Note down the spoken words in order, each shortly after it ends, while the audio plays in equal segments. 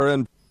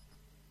And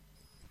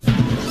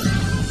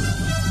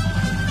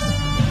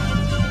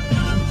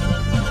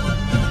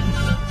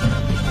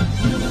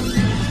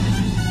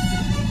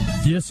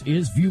This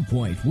is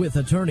Viewpoint with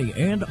attorney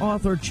and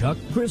author Chuck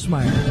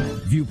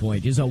Crismier.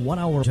 Viewpoint is a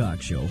one-hour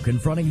talk show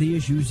confronting the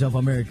issues of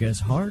America's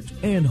heart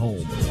and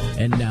home.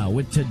 And now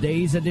with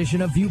today's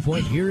edition of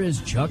Viewpoint, here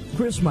is Chuck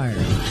Crismier.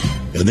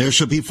 And there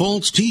shall be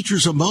false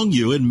teachers among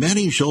you, and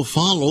many shall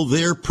follow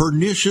their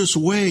pernicious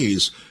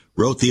ways,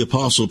 wrote the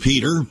Apostle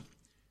Peter.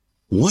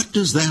 What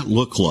does that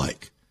look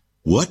like?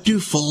 What do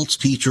false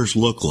teachers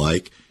look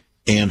like?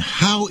 And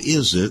how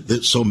is it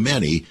that so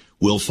many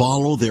will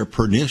follow their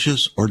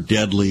pernicious or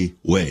deadly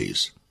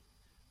ways?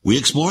 We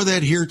explore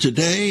that here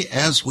today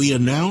as we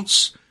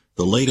announce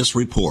the latest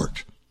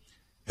report.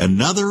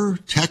 Another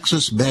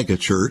Texas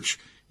megachurch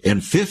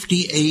and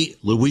 58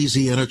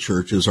 Louisiana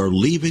churches are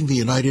leaving the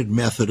United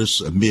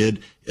Methodists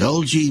amid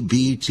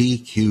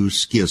LGBTQ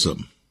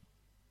schism.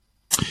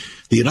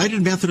 The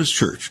United Methodist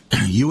Church,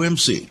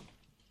 UMC,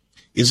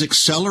 is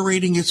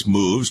accelerating its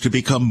moves to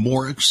become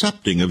more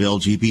accepting of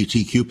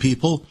LGBTQ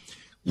people,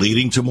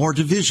 leading to more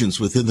divisions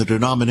within the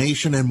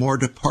denomination and more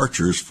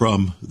departures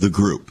from the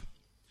group.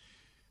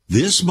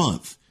 This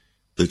month,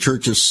 the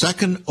church's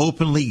second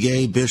openly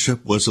gay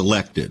bishop was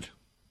elected.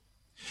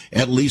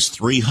 At least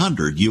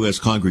 300 U.S.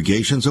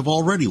 congregations have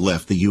already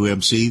left the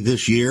UMC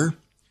this year.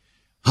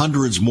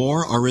 Hundreds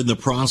more are in the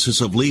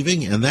process of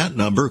leaving, and that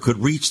number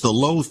could reach the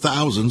low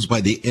thousands by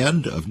the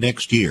end of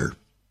next year.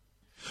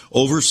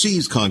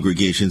 Overseas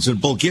congregations in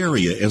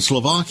Bulgaria and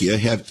Slovakia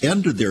have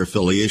ended their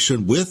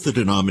affiliation with the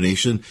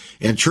denomination,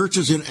 and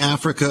churches in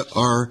Africa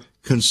are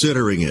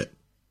considering it.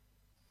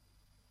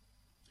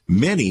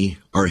 Many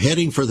are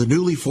heading for the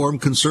newly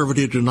formed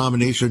conservative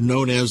denomination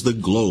known as the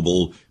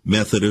Global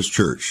Methodist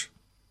Church.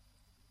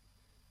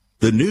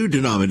 The new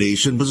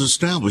denomination was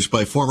established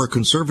by former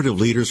conservative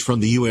leaders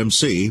from the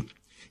UMC,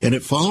 and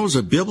it follows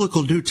a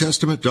biblical New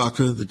Testament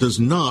doctrine that does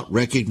not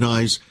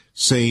recognize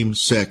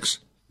same-sex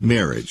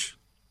marriage.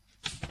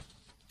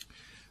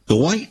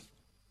 The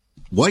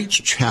White's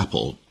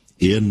Chapel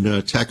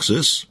in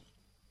Texas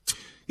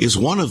is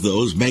one of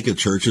those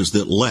megachurches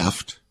that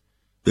left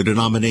the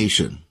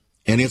denomination,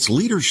 and its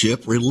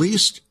leadership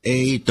released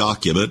a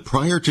document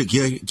prior to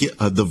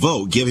the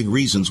vote giving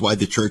reasons why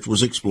the church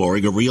was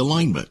exploring a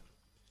realignment.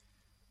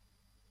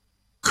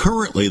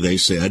 Currently, they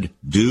said,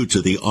 due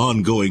to the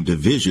ongoing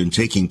division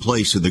taking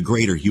place in the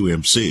greater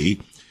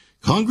UMC,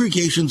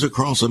 congregations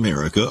across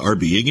America are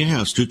being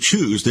asked to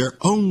choose their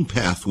own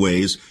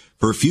pathways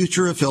for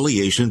future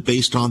affiliation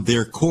based on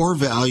their core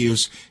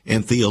values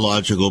and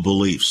theological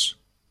beliefs.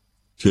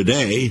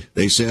 Today,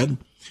 they said,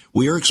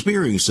 we are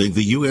experiencing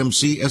the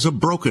UMC as a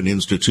broken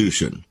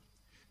institution.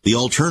 The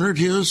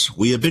alternatives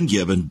we have been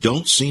given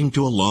don't seem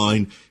to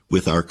align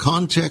with our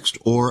context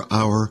or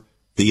our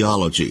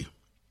theology.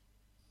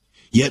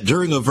 Yet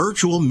during a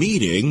virtual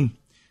meeting,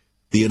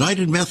 the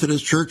United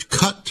Methodist Church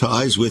cut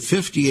ties with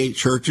 58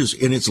 churches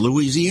in its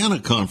Louisiana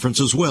conference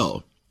as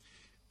well.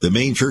 The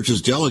main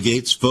church's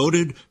delegates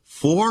voted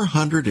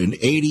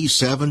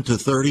 487 to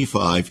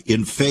 35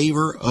 in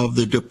favor of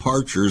the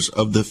departures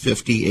of the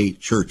 58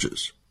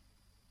 churches.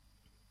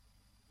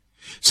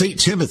 St.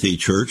 Timothy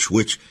Church,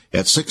 which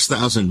at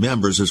 6,000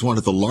 members is one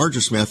of the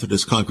largest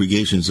Methodist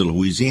congregations in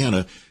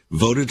Louisiana,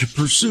 voted to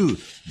pursue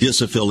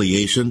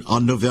disaffiliation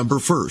on November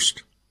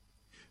 1st.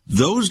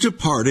 Those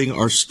departing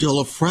are still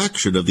a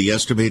fraction of the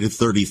estimated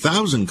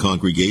 30,000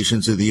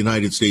 congregations in the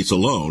United States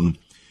alone,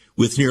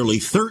 with nearly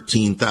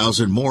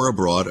 13,000 more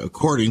abroad,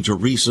 according to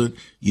recent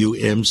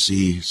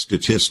UMC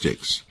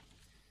statistics.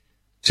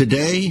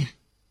 Today,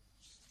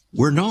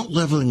 we're not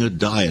leveling a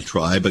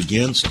diatribe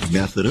against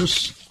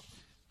Methodists,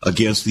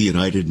 against the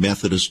United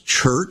Methodist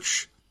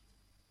Church,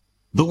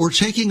 but we're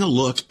taking a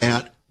look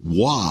at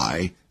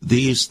why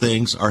these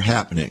things are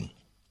happening.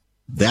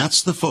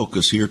 That's the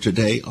focus here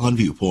today on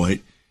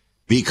Viewpoint,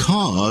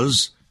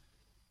 because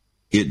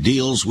it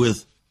deals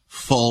with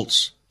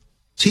false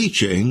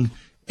teaching,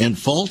 and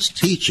false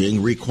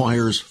teaching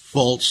requires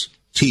false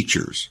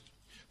teachers.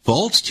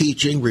 False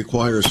teaching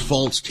requires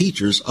false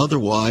teachers,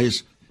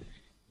 otherwise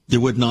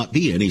there would not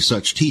be any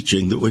such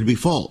teaching that would be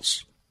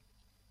false.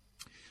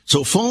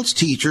 So false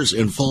teachers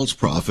and false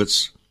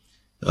prophets,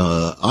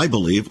 I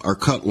believe, are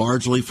cut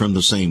largely from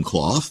the same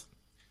cloth.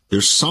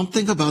 There's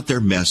something about their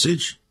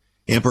message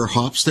and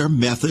perhaps their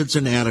methods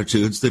and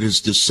attitudes that is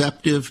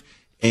deceptive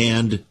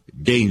and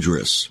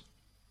dangerous.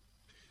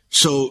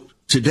 So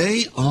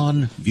today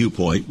on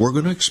Viewpoint, we're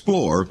going to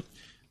explore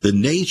the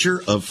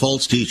nature of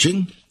false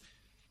teaching,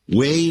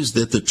 ways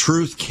that the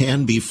truth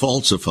can be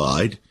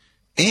falsified,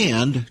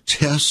 and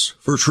tests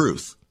for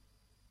truth.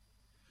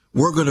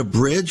 We're going to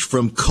bridge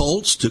from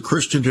cults to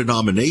Christian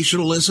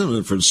denominationalism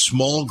and from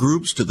small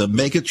groups to the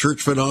megachurch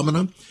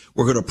phenomenon.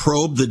 We're going to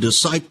probe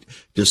the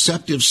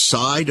deceptive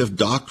side of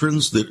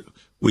doctrines that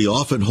we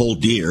often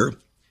hold dear.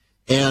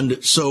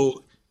 And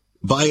so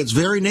by its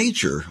very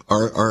nature,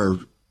 our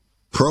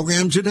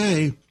program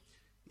today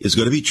is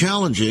going to be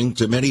challenging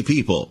to many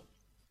people.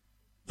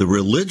 The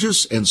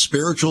religious and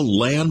spiritual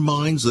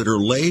landmines that are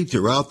laid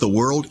throughout the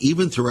world,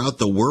 even throughout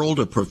the world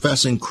of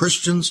professing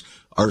Christians,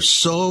 are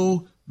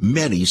so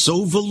many,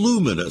 so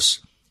voluminous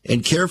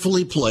and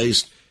carefully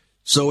placed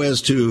so as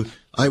to,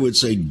 I would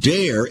say,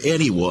 dare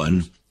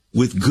anyone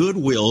with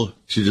goodwill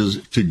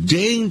to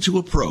deign to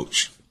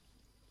approach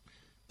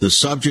the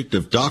subject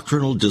of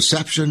doctrinal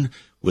deception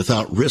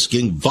without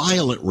risking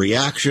violent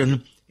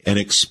reaction and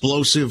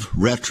explosive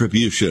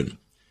retribution.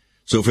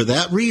 So for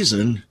that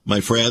reason,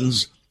 my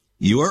friends,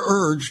 you are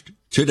urged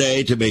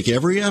today to make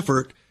every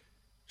effort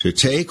to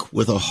take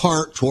with a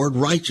heart toward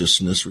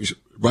righteous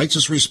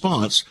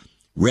response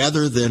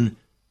rather than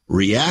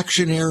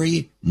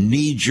reactionary,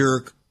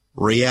 knee-jerk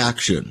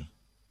reaction.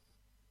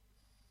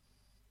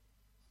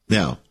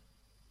 Now,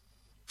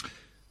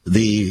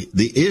 the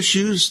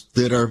issues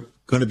that are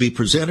going to be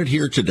presented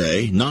here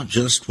today, not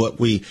just what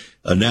we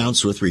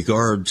announced with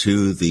regard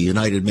to the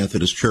United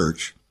Methodist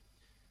Church,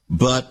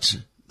 but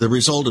the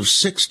result of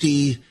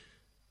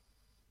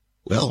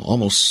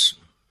almost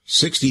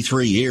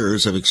 63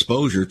 years of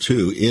exposure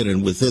to, in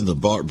and within the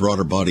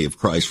broader body of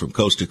Christ from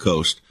coast to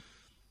coast,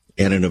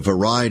 and in a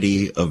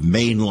variety of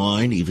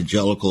mainline,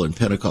 evangelical, and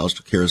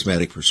Pentecostal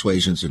charismatic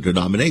persuasions and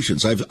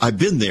denominations. I've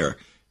been there.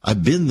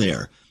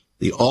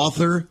 The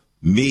author,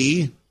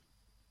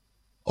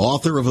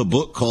 author of a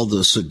book called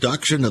The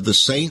Seduction of the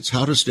Saints,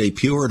 How to Stay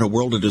Pure in a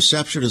World of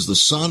Deception, is the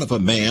son of a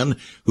man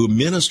who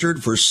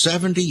ministered for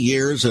 70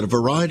 years at a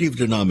variety of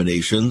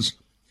denominations,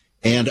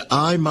 and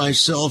I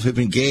myself have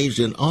engaged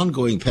in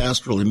ongoing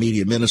pastoral and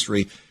media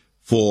ministry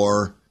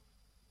for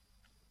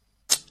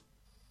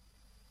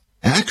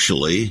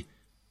actually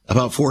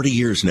about 40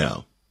 years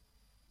now.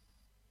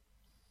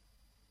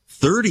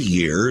 30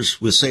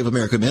 years with Save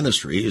America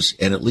Ministries,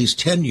 and at least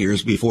 10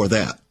 years before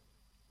that.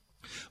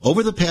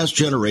 Over the past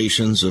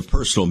generations of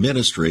personal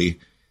ministry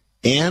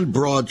and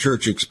broad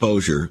church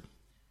exposure,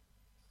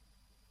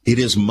 it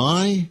is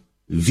my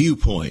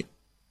viewpoint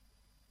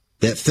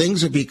that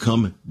things have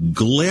become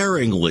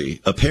glaringly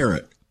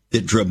apparent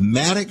that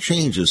dramatic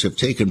changes have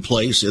taken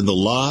place in the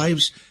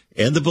lives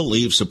and the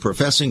beliefs of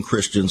professing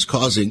Christians,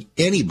 causing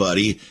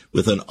anybody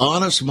with an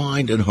honest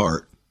mind and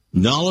heart,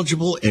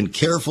 knowledgeable and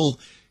careful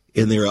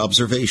in their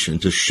observation,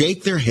 to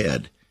shake their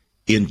head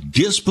in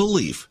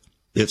disbelief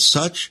that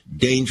such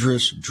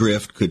dangerous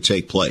drift could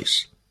take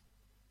place.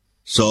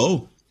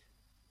 So,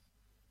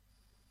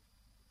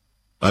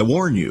 I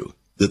warn you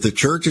that the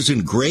church is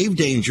in grave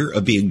danger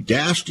of being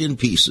dashed in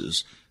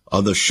pieces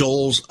on the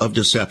shoals of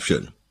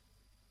deception.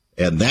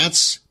 And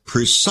that's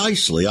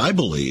precisely, I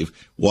believe,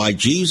 why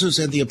Jesus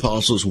and the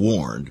apostles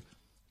warned,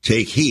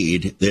 take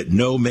heed that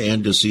no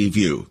man deceive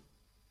you.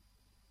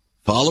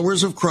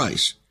 Followers of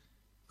Christ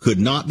could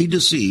not be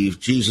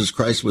deceived. Jesus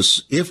Christ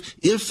was,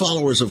 if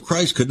followers of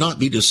Christ could not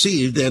be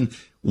deceived, then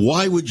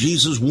why would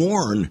Jesus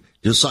warn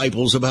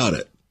disciples about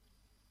it?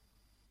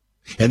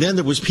 And then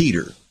there was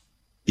Peter,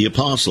 the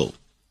apostle.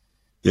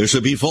 There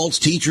shall be false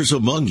teachers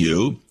among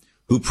you,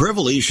 who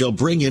privily shall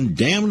bring in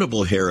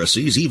damnable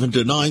heresies, even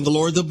denying the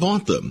Lord that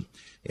bought them,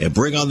 and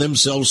bring on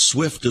themselves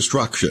swift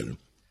destruction.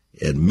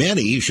 And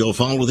many shall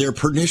follow their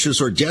pernicious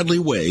or deadly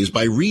ways,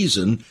 by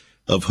reason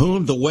of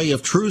whom the way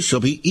of truth shall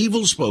be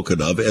evil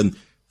spoken of, and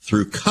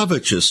through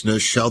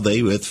covetousness shall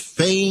they with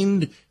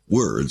feigned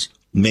words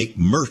make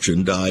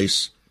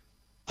merchandise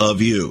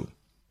of you.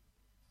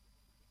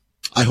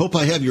 I hope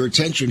I have your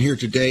attention here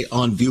today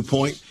on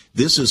Viewpoint.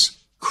 This is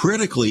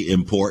critically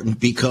important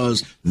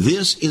because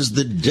this is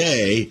the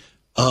day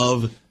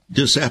of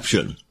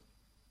deception.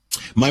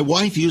 My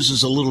wife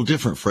uses a little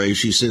different phrase.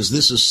 She says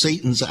this is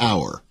Satan's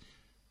hour.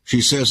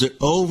 She says it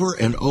over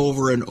and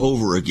over and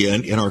over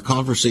again in our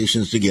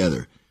conversations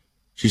together.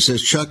 She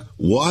says, Chuck,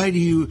 why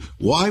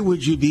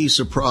would you be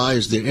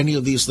surprised that any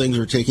of these things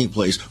are taking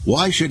place?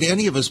 Why should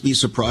any of us be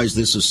surprised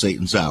this is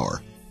Satan's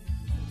hour?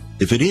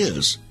 If it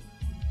is,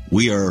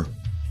 we are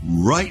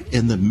right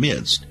in the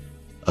midst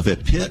of a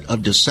pit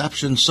of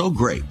deception so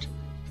great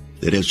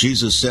that, as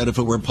Jesus said, if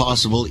it were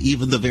possible,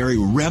 even the very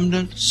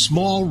remnant,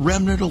 small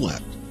remnant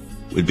elect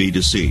would be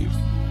deceived.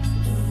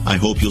 I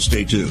hope you'll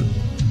stay tuned.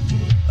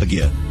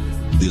 Again,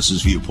 this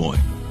is Viewpoint.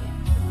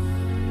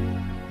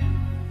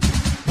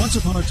 Once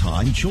upon a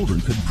time,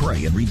 children could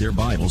pray and read their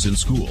Bibles in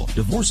school.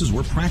 Divorces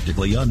were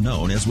practically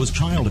unknown, as was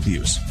child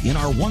abuse. In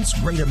our once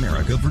great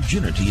America,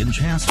 virginity and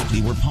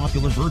chastity were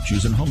popular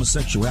virtues, and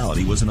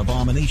homosexuality was an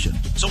abomination.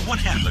 So what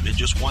happened in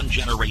just one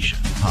generation?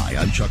 Hi,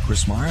 I'm Chuck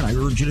Christmeyer, and I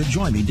urge you to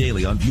join me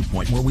daily on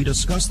Viewpoint, where we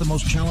discuss the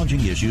most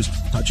challenging issues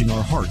touching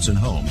our hearts and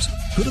homes.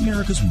 Could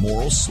America's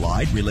moral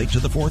slide relate to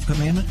the fourth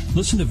commandment?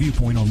 Listen to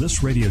Viewpoint on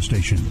this radio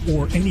station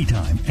or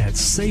anytime at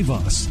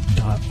saveus.org.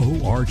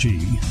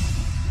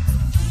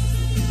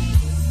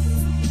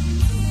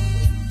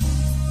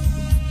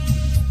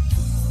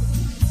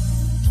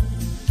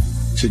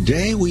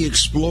 Today we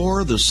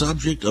explore the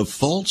subject of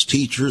false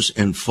teachers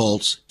and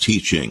false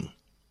teaching.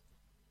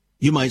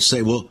 You might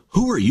say, well,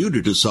 who are you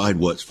to decide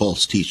what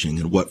false teaching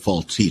and what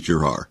false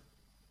teacher are?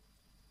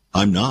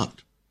 I'm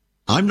not.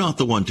 I'm not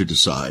the one to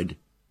decide.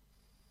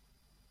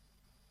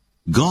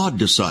 God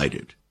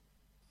decided.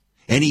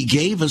 and he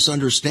gave us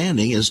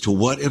understanding as to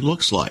what it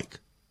looks like.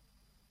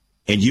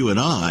 And you and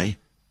I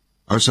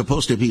are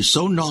supposed to be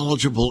so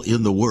knowledgeable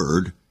in the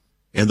Word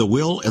and the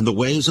will and the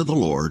ways of the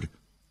Lord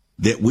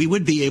that we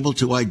would be able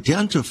to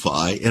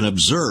identify and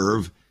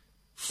observe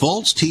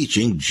false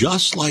teaching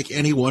just like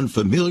anyone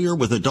familiar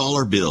with a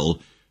dollar bill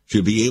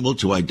should be able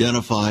to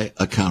identify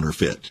a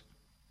counterfeit.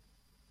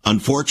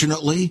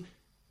 Unfortunately,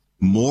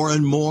 more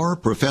and more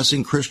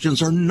professing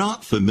Christians are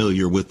not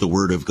familiar with the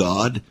Word of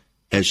God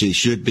as they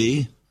should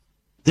be.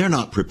 They're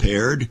not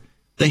prepared.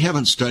 They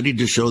haven't studied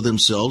to show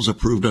themselves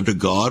approved unto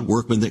God,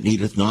 workmen that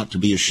needeth not to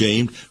be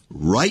ashamed,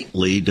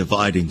 rightly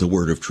dividing the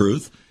word of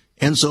truth.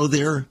 And so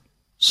they're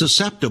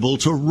susceptible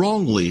to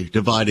wrongly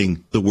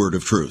dividing the word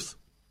of truth.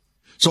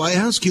 So I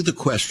ask you the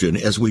question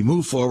as we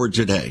move forward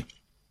today.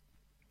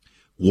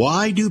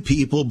 Why do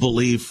people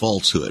believe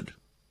falsehood?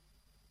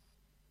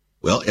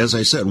 Well, as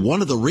I said,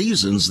 one of the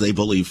reasons they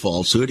believe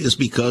falsehood is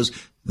because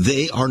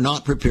they are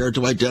not prepared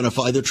to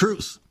identify the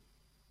truth.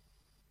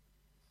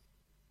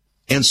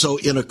 And so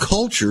in a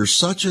culture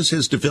such as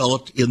has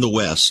developed in the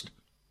West,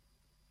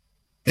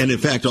 and in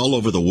fact all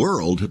over the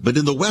world, but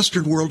in the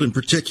Western world in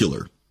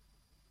particular,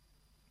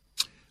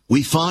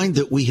 we find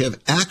that we have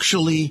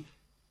actually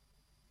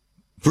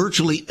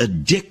virtually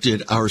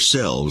addicted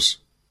ourselves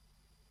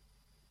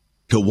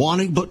to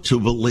wanting but to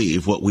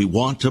believe what we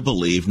want to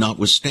believe,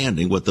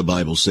 notwithstanding what the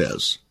Bible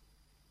says.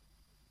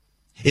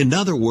 In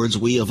other words,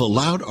 we have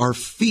allowed our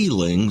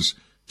feelings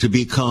to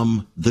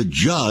become the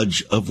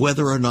judge of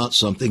whether or not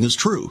something is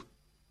true.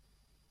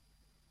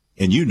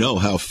 And you know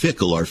how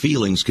fickle our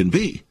feelings can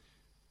be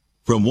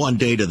from one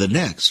day to the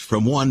next,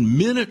 from 1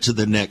 minute to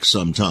the next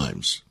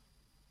sometimes.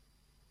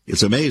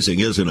 It's amazing,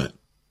 isn't it?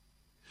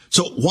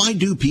 So why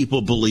do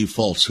people believe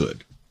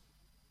falsehood?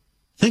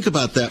 Think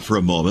about that for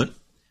a moment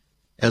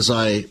as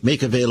I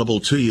make available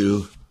to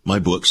you my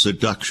book,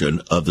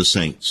 Seduction of the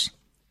Saints.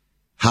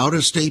 How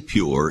to Stay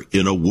Pure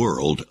in a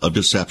World of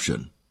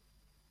Deception.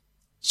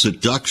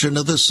 Seduction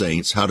of the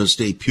Saints, How to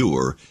Stay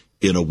Pure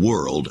in a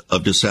World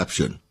of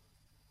Deception.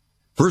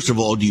 First of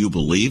all, do you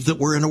believe that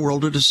we're in a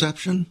world of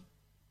deception?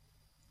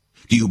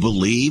 Do you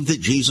believe that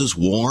Jesus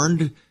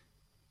warned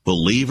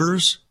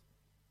believers,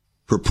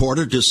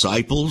 purported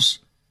disciples,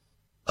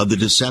 of the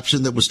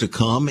deception that was to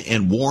come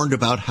and warned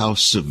about how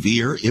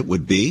severe it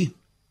would be?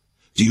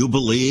 Do you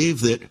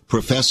believe that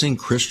professing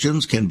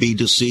Christians can be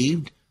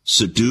deceived,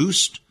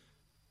 seduced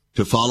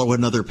to follow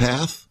another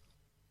path?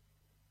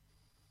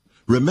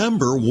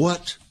 Remember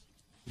what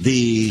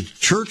the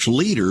church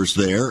leaders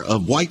there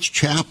of White's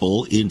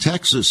Chapel in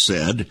Texas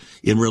said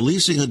in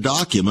releasing a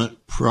document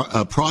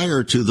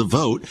prior to the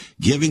vote,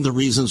 giving the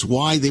reasons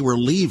why they were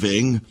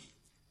leaving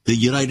the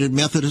United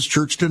Methodist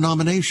Church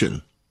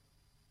denomination.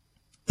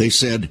 They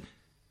said,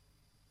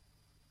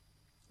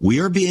 we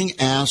are being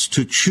asked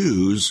to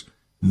choose,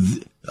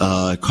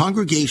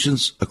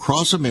 congregations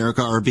across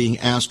America are being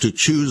asked to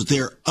choose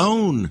their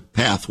own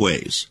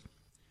pathways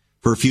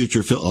for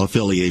future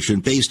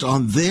affiliation based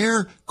on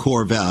their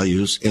core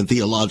values and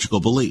theological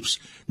beliefs.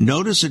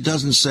 Notice it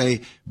doesn't say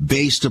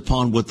based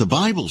upon what the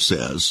Bible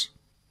says.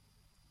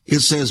 It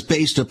says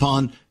based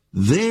upon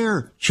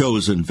their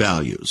chosen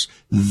values,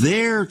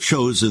 their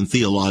chosen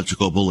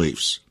theological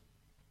beliefs.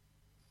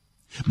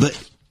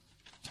 But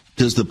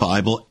does the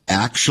Bible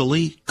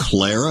actually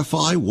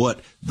clarify what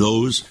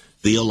those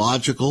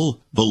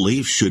theological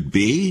beliefs should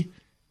be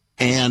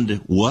and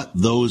what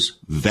those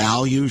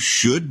values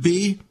should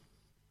be?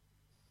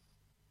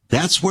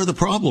 That's where the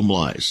problem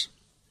lies.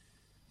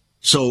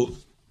 So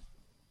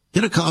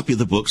get a copy of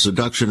the book,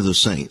 Seduction of the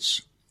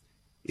Saints.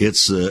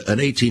 It's an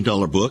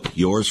 $18 book,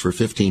 yours for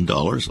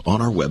 $15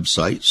 on our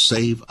website,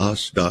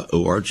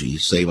 saveus.org,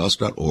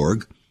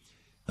 saveus.org.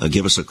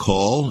 Give us a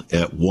call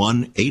at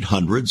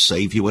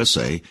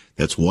 1-800-SAVE-USA.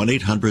 That's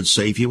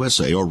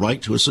 1-800-SAVE-USA, or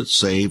write to us at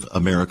Save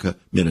America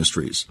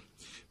Ministries.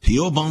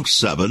 P.O. Box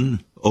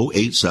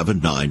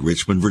 70879,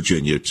 Richmond,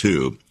 Virginia,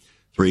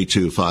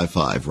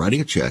 23255.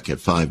 Writing a check at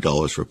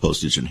 $5 for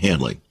postage and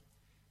handling.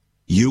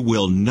 You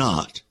will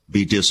not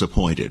be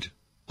disappointed.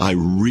 I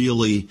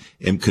really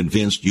am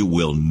convinced you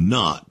will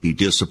not be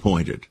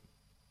disappointed.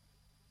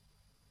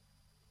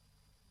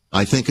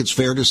 I think it's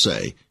fair to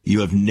say you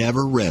have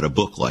never read a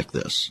book like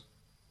this.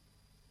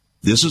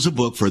 This is a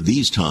book for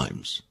these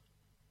times.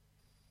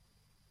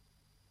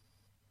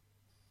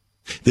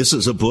 This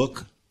is a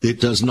book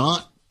that does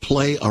not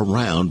play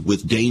around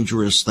with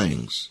dangerous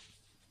things,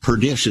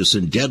 pernicious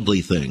and deadly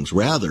things.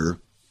 Rather,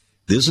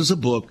 this is a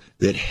book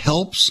that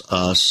helps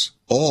us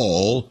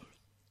all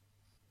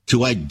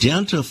to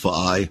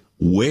identify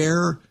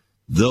where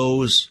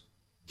those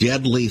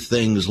deadly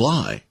things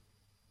lie.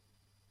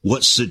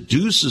 What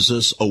seduces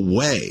us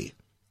away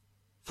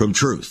from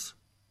truth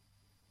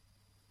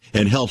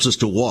and helps us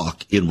to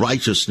walk in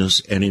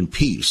righteousness and in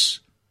peace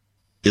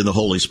in the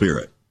Holy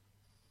Spirit.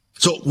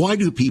 So why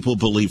do people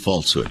believe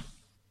falsehood?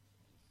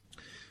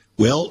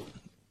 Well,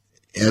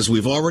 as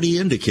we've already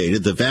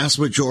indicated, the vast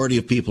majority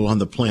of people on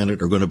the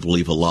planet are going to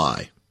believe a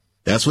lie.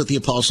 That's what the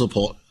Apostle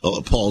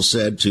Paul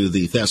said to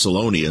the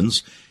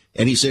Thessalonians.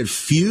 And he said,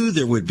 few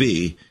there would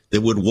be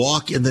that would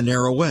walk in the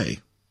narrow way.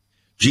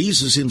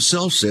 Jesus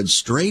himself said,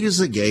 "Straight is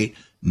the gate,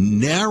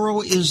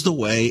 narrow is the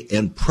way,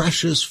 and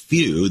precious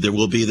few there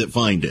will be that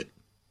find it."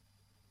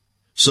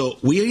 So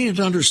we need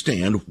to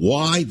understand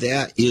why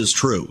that is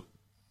true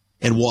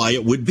and why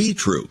it would be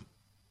true.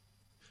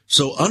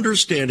 So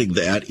understanding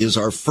that is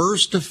our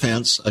first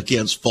defense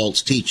against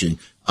false teaching,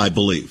 I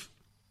believe.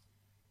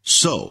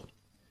 So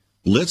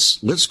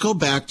let's go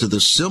back to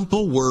the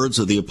simple words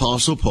of the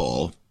Apostle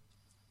Paul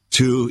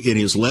in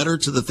his letter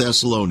to the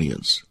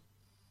Thessalonians.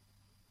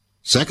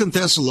 2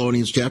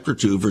 Thessalonians chapter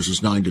 2,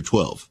 verses 9 to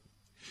 12.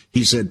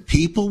 He said,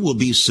 "People will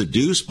be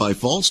seduced by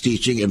false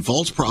teaching and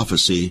false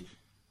prophecy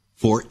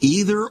for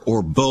either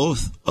or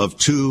both of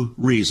two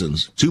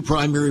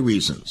primary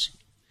reasons.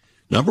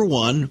 Number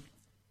one,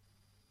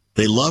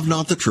 they love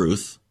not the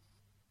truth.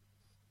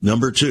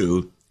 Number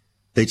two,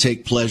 they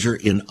take pleasure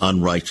in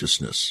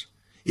unrighteousness."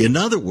 In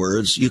other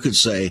words, you could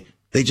say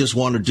they just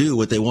want to do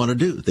what they want to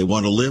do. They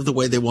want to live the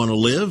way they want to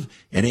live,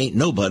 and ain't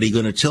nobody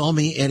going to tell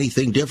me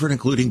anything different,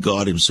 including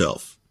God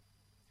himself.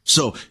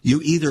 So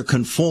you either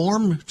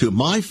conform to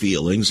my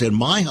feelings and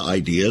my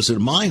ideas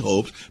and my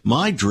hopes,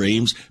 my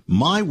dreams,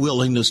 my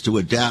willingness to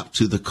adapt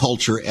to the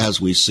culture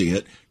as we see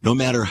it, no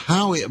matter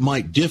how it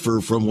might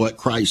differ from what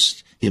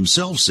Christ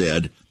himself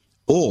said,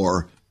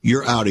 or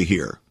you're out of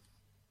here.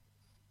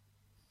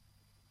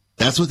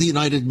 That's what the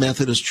United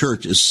Methodist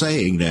Church is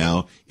saying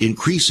now,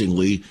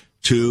 increasingly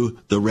to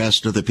the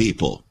rest of the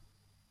people.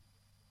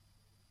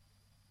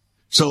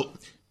 So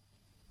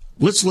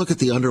let's look at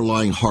the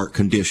underlying heart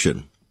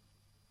condition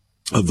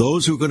of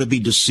those who are going to be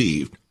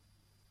deceived.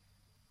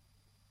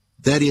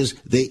 That is,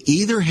 they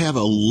either have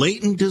a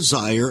latent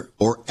desire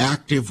or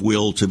active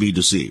will to be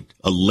deceived.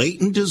 A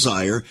latent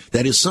desire,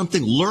 that is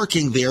something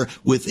lurking there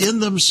within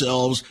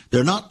themselves.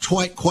 They're not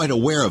quite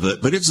aware of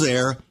it, but it's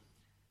there.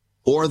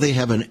 Or they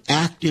have an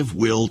active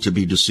will to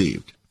be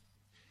deceived.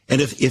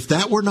 And if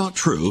that were not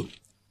true,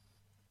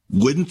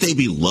 wouldn't they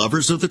be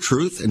lovers of the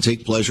truth and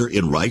take pleasure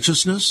in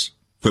righteousness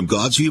from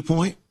God's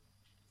viewpoint?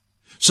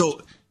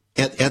 So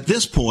at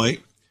this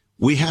point,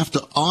 we have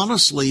to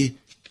honestly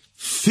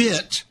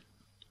fit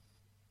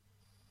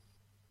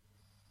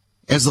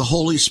as the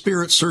Holy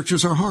Spirit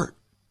searches our heart.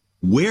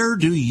 Where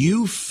do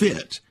you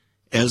fit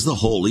as the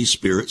Holy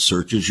Spirit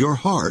searches your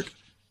heart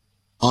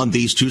on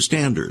these two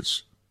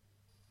standards?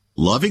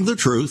 Loving the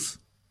truth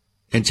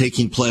and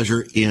taking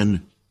pleasure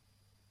in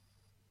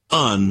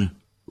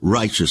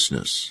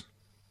unrighteousness.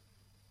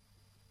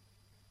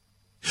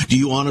 Do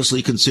you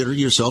honestly consider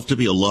yourself to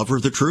be a lover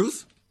of the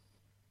truth?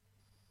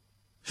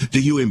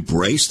 Do you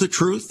embrace the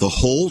truth, the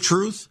whole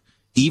truth,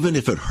 even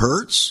if it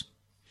hurts,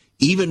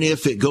 even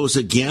if it goes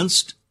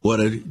against what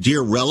a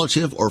dear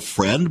relative or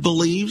friend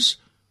believes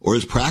or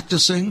is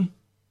practicing?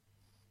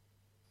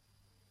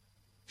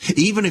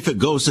 Even if it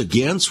goes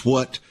against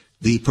what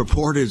the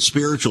purported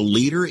spiritual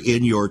leader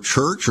in your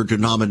church or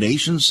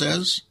denomination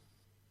says?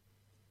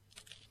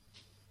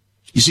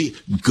 You see,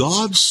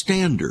 God's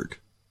standard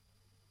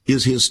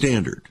is his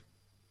standard.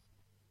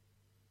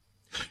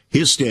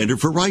 His standard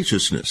for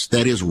righteousness,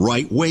 that is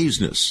right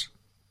waysness.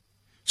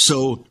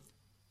 So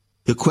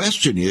the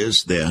question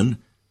is then,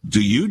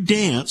 do you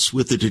dance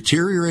with the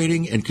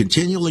deteriorating and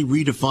continually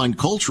redefined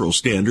cultural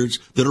standards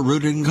that are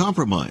rooted in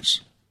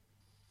compromise?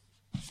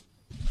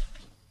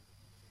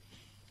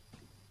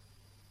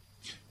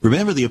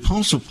 Remember, the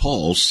Apostle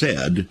Paul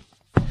said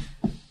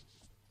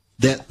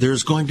that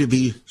there's going to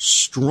be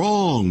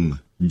strong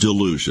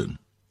delusion,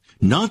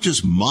 not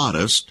just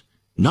modest,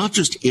 not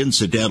just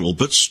incidental,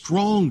 but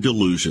strong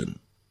delusion.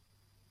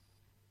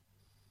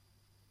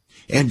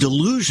 And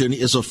delusion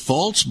is a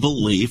false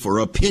belief or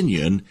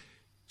opinion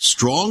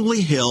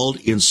strongly held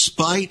in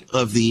spite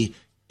of the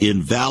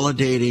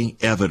invalidating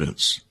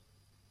evidence.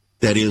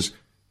 That is,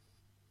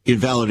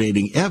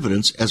 invalidating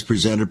evidence as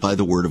presented by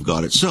the Word of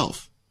God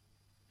itself.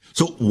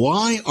 So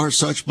why are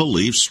such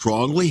beliefs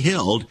strongly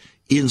held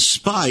in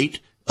spite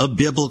of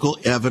biblical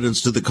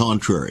evidence to the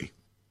contrary?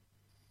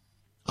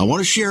 I want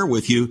to share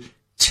with you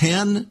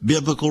 10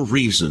 biblical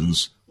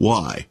reasons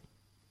why.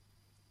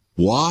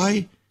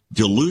 Why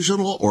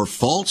delusional or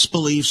false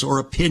beliefs or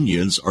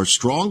opinions are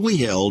strongly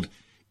held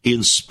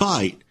in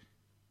spite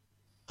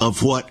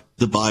of what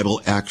the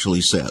Bible actually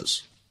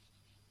says.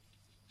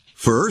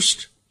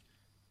 First,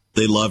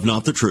 they love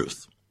not the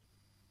truth.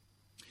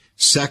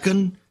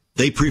 Second,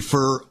 they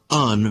prefer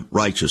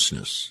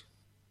unrighteousness.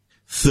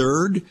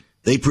 Third,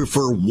 they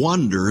prefer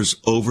wonders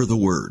over the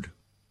word.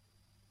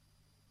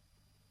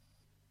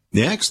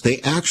 Next, they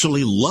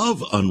actually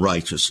love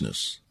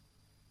unrighteousness.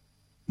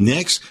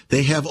 Next,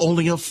 they have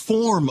only a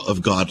form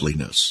of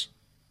godliness.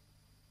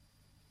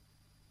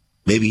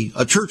 Maybe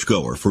a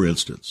churchgoer, for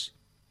instance.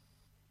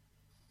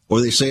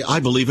 Or they say, I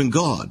believe in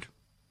God,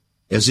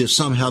 as if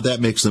somehow that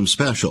makes them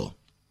special.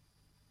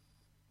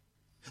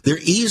 They're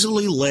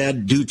easily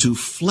led due to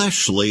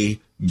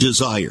fleshly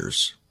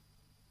desires.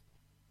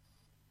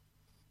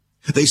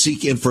 They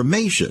seek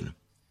information,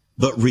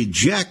 but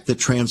reject the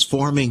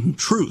transforming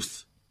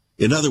truth.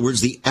 In other words,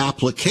 the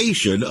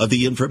application of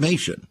the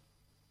information.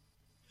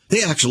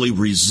 They actually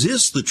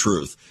resist the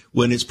truth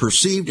when it's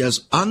perceived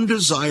as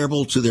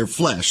undesirable to their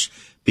flesh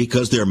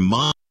because their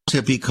minds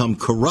have become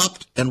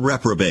corrupt and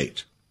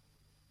reprobate.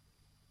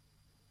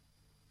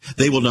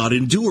 They will not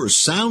endure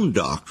sound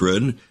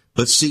doctrine,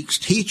 but seeks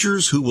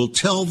teachers who will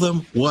tell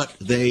them what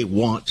they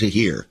want to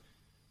hear.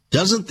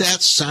 Doesn't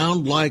that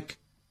sound like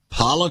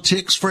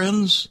politics,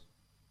 friends?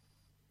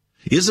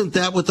 Isn't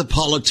that what the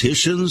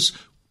politicians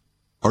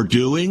are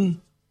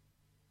doing?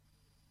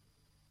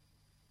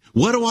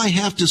 What do I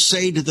have to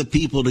say to the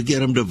people to get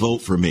them to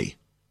vote for me?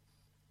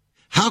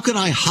 How can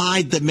I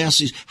hide the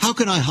message? How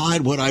can I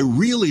hide what I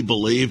really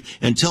believe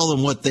and tell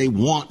them what they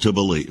want to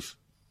believe?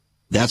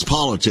 That's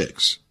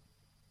politics.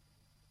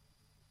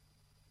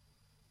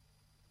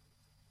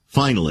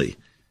 Finally,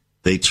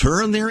 they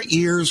turn their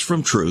ears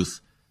from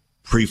truth,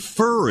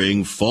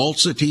 preferring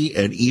falsity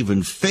and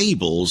even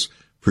fables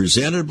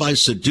presented by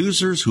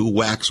seducers who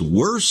wax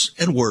worse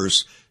and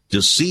worse,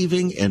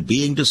 deceiving and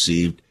being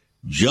deceived,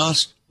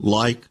 just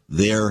like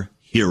their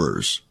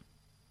hearers.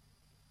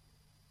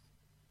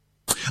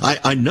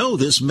 I know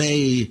this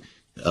may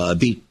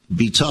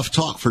be tough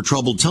talk for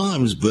troubled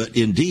times, but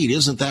indeed,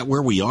 isn't that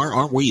where we are?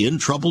 Aren't we in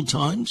troubled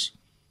times?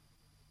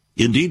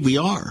 Indeed, we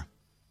are.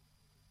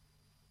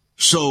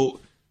 So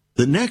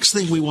the next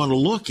thing we want to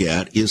look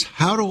at is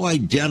how to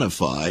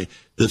identify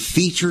the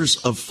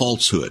features of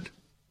falsehood.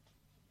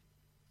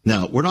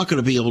 Now, we're not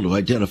going to be able to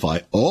identify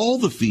all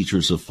the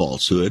features of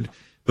falsehood,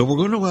 but we're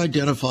going to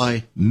identify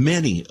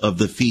many of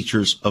the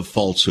features of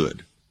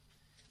falsehood.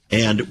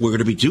 And we're going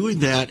to be doing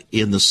that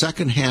in the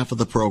second half of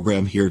the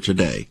program here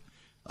today.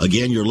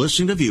 Again, you're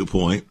listening to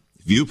Viewpoint.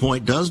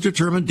 Viewpoint does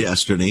determine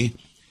destiny.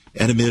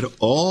 And amid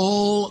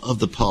all of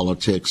the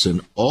politics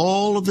and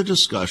all of the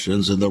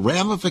discussions and the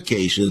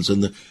ramifications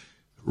and the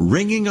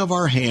wringing of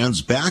our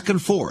hands back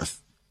and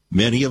forth,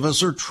 many of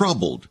us are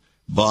troubled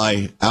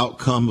by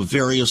outcome of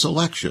various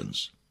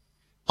elections.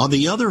 On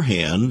the other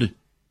hand,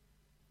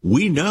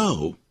 we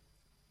know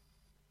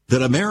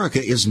that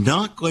America is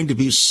not going to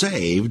be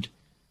saved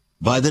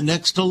by the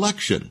next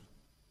election.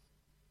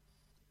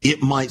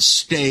 It might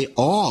stay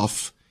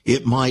off.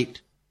 It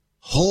might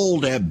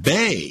hold at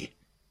bay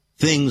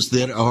things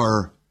that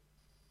are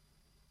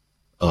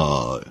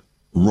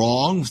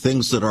wrong,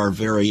 things that are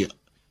very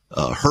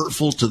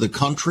hurtful to the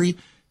country,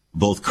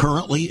 both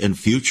currently and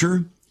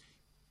future.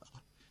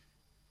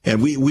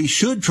 And we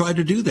should try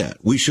to do that.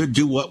 We should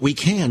do what we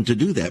can to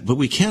do that. But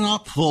we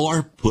cannot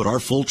put our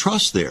full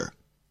trust there,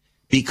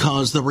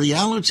 because the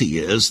reality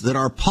is that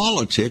our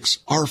politics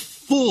are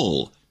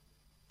full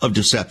of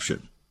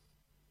deception,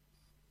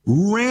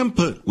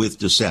 rampant with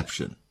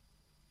deception.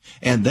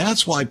 And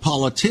that's why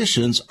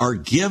politicians are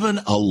given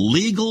a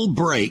legal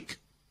break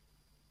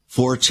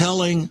for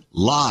telling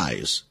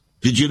lies.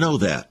 Did you know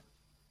that?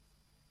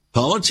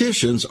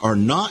 Politicians are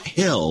not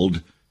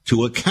held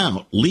to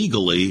account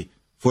legally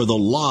for the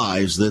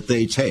lies that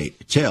they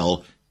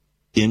tell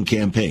in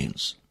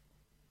campaigns.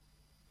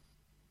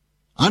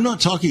 I'm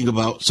not talking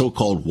about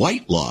so-called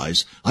white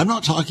lies. I'm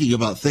not talking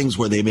about things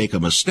where they make a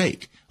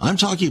mistake. I'm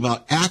talking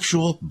about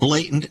actual,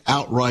 blatant,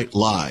 outright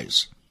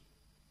lies.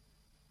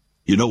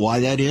 You know why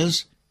that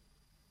is?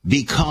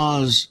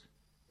 Because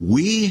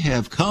we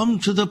have come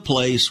to the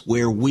place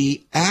where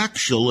we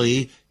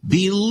actually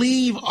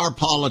believe our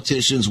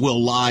politicians will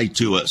lie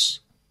to us.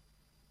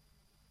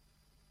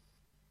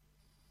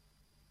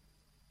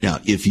 Now,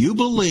 if you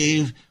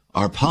believe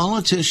our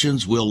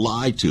politicians will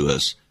lie to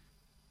us,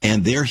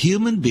 and they're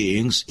human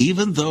beings,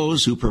 even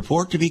those who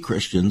purport to be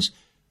Christians,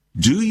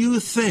 do you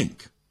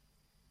think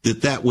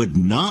that that would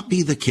not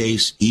be the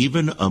case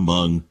even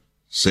among,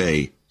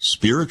 say,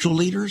 spiritual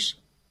leaders?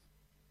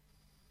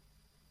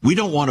 We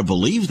don't want to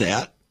believe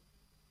that.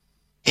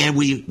 And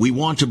we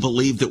want to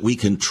believe that we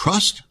can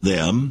trust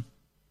them.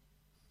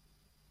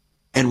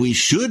 And we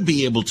should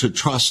be able to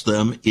trust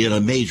them in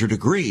a major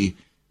degree.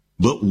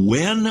 But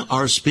when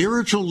our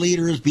spiritual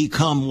leaders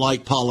become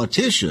like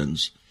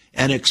politicians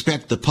and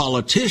expect the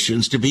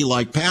politicians to be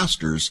like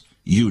pastors,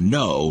 you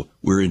know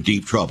we're in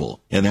deep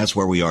trouble. And that's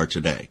where we are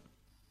today.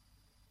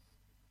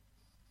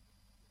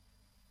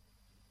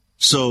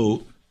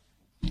 So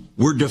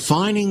we're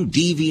defining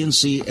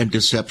deviancy and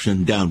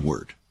deception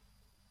downward.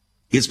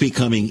 It's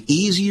becoming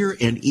easier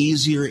and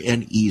easier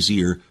and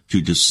easier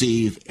to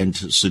deceive and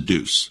to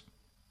seduce.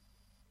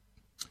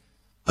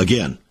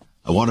 Again,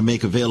 I want to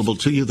make available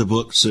to you the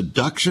book,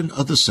 Seduction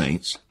of the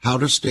Saints, How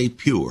to Stay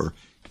Pure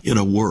in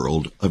a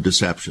World of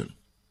Deception.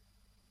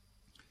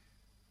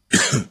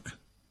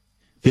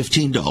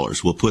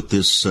 $15 will put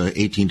this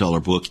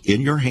 $18 book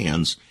in your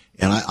hands,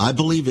 and I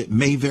believe it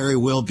may very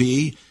well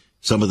be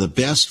some of the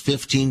best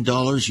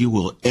 $15 you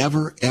will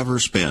ever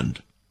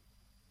spend.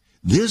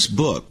 This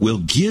book will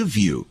give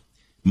you,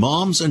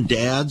 moms and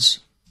dads,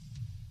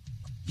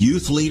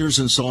 youth leaders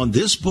and so on,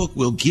 this book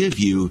will give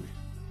you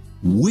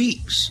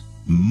weeks,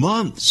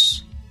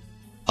 months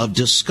of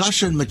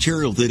discussion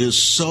material that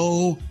is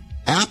so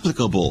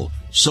applicable,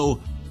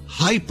 so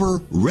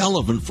hyper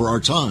relevant for our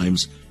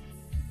times,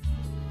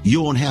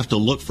 you won't have to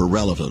look for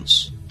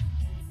relevance.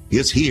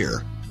 It's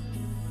here.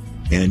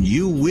 and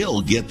you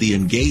will get the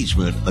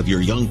engagement of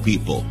your young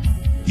people.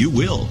 You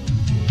will.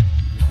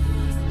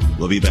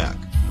 We'll be back.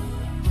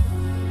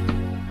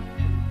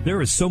 There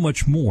is so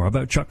much more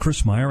about Chuck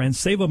Crismier and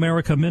Save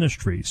America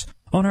Ministries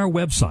on our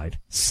website,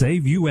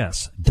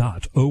 saveus.org.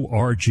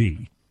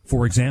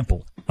 For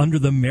example, under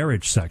the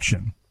marriage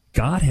section,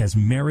 God has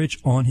marriage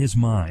on his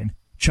mind.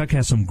 Chuck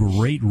has some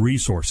great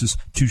resources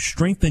to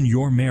strengthen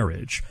your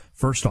marriage.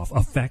 First off,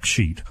 a fact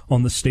sheet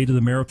on the state of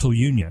the marital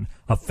union,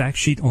 a fact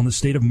sheet on the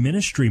state of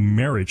ministry,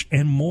 marriage,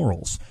 and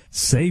morals.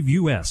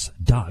 SaveUS.org.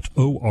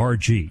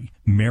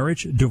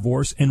 Marriage,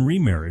 divorce, and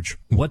remarriage.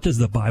 What does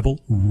the Bible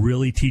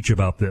really teach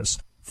about this?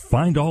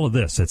 Find all of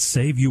this at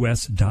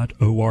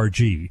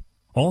SaveUS.org.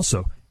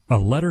 Also, a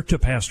letter to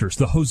pastors,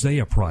 the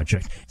Hosea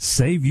Project,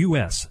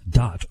 SaveUS.org,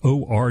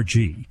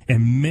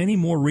 and many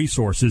more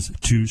resources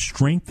to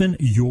strengthen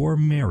your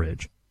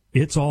marriage.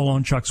 It's all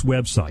on Chuck's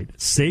website,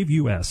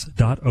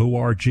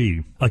 SaveUS.org.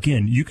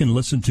 Again, you can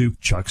listen to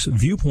Chuck's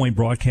Viewpoint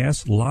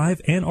broadcasts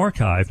live and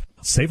archived.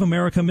 Save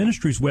America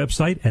Ministries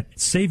website at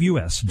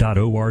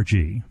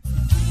SaveUS.org.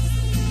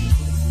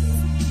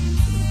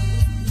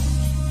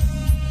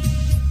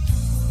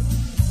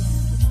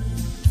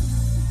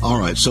 All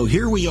right, so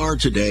here we are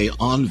today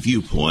on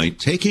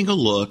Viewpoint, taking a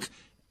look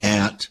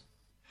at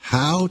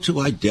how to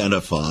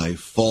identify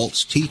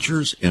false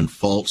teachers and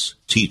false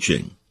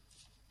teaching.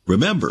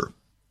 Remember,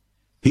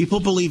 people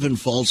believe in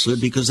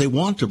falsehood because they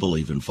want to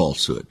believe in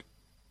falsehood.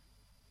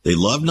 They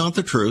love not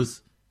the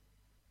truth,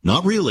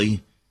 not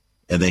really,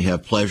 and they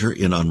have pleasure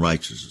in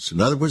unrighteousness.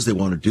 In other words, they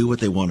want to do what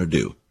they want to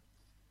do.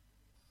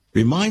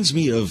 Reminds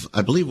me of,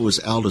 I believe it was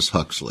Aldous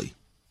Huxley,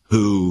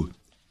 who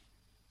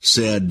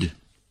said,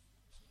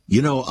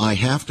 you know, I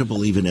have to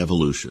believe in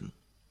evolution.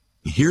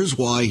 Here's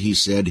why he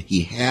said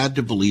he had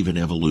to believe in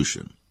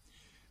evolution.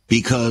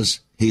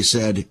 Because he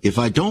said, if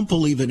I don't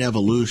believe in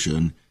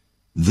evolution,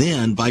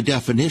 then by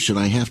definition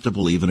I have to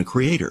believe in a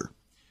creator.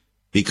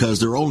 Because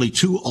there are only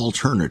two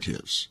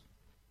alternatives,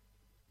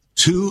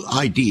 two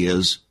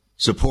ideas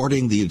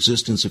supporting the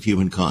existence of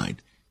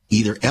humankind,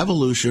 either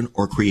evolution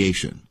or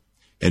creation.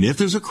 And if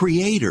there's a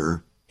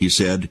creator, he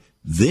said,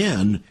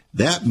 then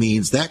that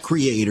means that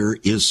creator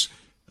is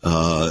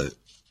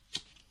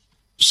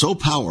so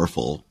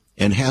powerful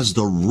and has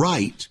the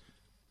right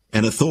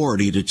and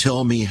authority to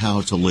tell me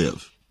how to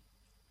live.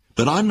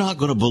 But I'm not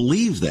going to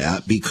believe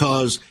that,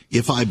 because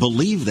if I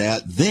believe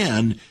that,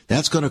 then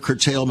that's going to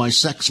curtail my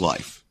sex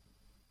life.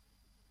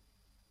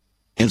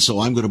 And so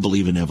I'm going to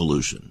believe in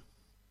evolution.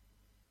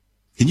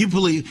 Can you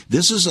believe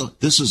this is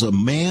a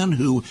man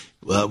who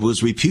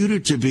was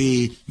reputed to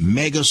be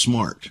mega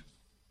smart.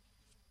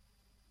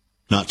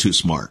 Not too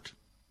smart.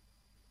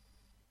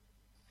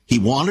 He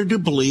wanted to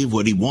believe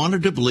what he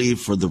wanted to believe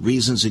for the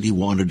reasons that he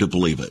wanted to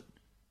believe it.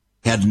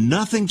 Had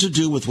nothing to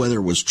do with whether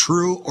it was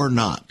true or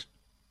not.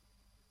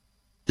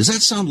 Does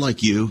that sound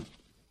like you?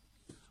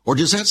 Or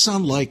does that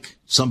sound like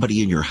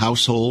somebody in your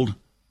household,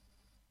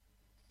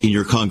 in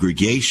your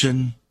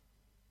congregation,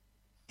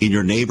 in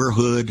your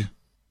neighborhood?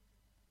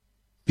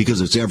 Because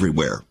it's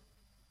everywhere.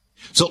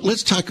 So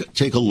let's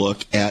take a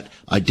look at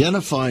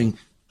identifying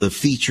the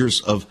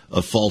features of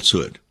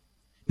falsehood.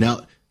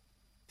 Now,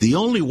 the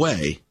only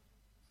way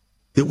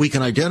that we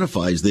can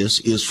identify this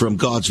is from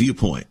God's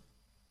viewpoint.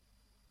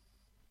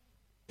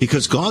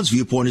 Because God's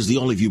viewpoint is the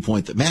only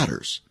viewpoint that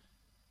matters.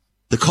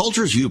 The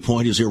culture's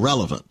viewpoint is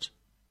irrelevant.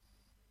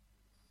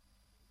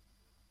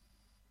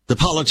 The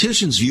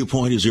politician's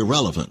viewpoint is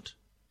irrelevant.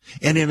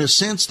 And in a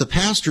sense, the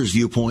pastor's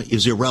viewpoint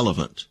is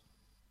irrelevant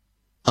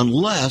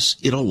unless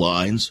it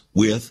aligns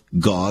with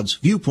God's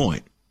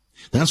viewpoint.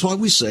 That's why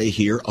we say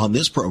here on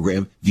this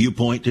program,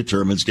 viewpoint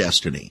determines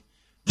destiny.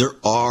 There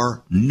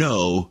are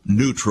no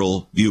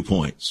neutral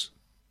viewpoints.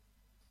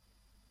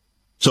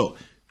 So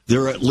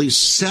there are at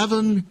least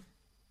 7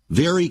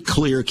 very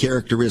clear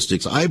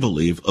characteristics, I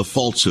believe, of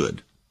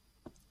falsehood.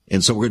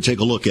 And so we're going to take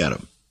a look at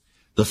them.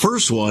 The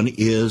first one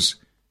is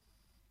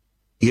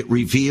it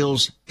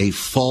reveals a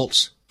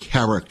false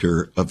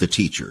character of the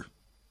teacher.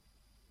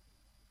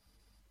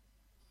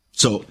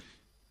 So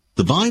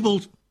the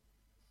Bible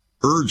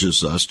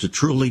urges us to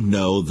truly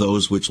know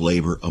those which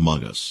labor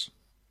among us.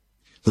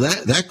 So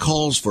that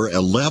calls for a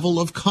level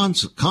of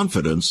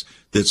confidence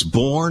that's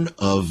born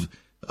of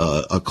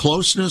a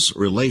closeness,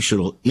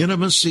 relational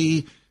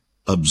intimacy,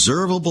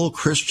 observable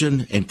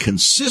Christian and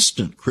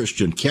consistent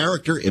Christian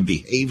character and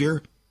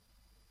behavior.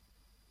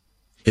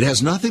 It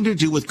has nothing to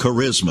do with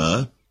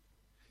charisma.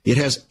 It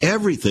has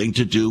everything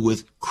to do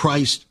with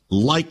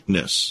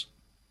Christ-likeness.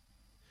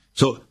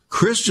 So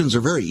Christians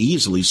are very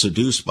easily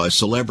seduced by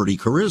celebrity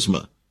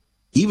charisma,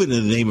 even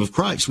in the name of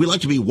Christ. We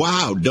like to be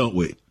wowed, don't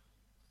we?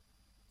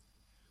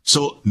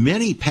 So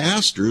many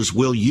pastors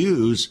will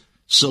use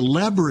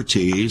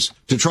celebrities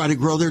to try to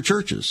grow their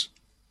churches.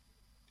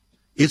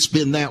 It's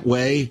been that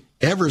way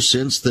ever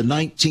since the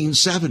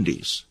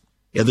 1970s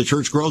and the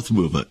church growth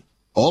movement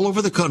all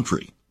over the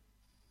country.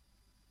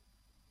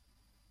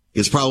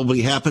 It's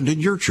probably happened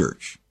in your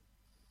church.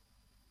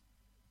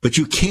 But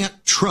you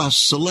can't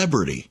trust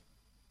celebrity.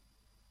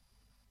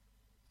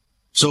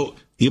 So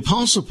The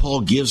Apostle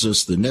Paul gives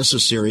us the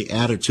necessary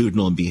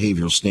attitudinal and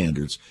behavioral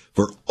standards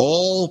for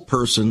all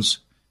persons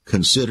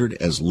considered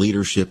as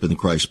leadership in the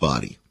Christ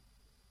body.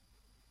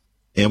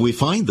 And we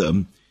find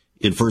them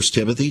in 1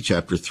 Timothy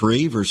chapter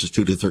 3, verses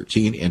 2 to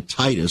 13, and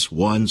Titus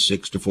 1,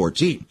 6 to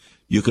 14.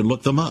 You can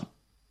look them up.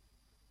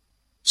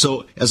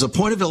 So, as a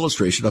point of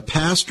illustration, a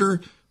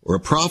pastor or a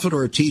prophet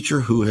or a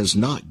teacher who has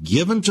not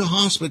given to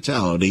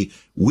hospitality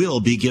will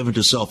be given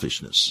to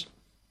selfishness.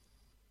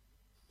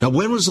 Now,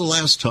 when was the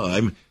last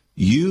time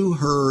you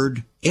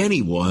heard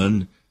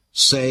anyone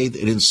say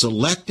that in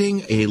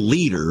selecting a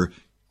leader,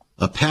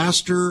 a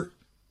pastor,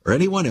 or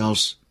anyone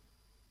else,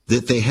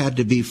 that they had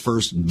to be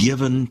first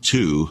given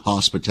to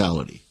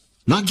hospitality?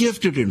 Not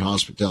gifted in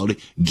hospitality,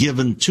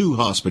 given to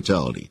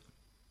hospitality.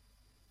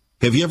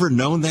 Have you ever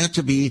known that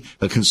to be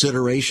a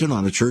consideration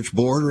on a church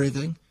board or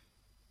anything?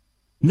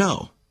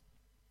 No,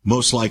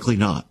 most likely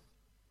not.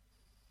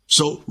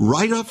 So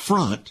right up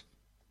front,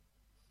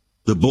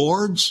 the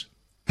boards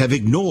have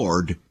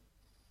ignored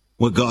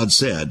what God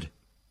said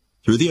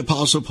through the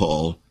Apostle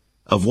Paul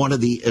of one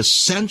of the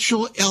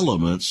essential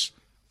elements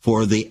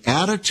for the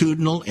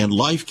attitudinal and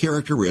life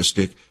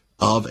characteristic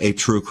of a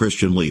true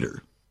Christian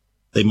leader.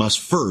 They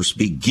must first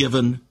be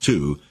given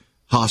to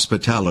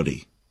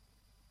hospitality.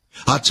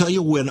 I'll tell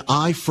you, when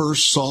I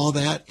first saw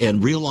that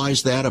and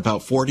realized that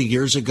about 40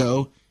 years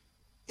ago,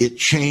 it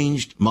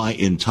changed my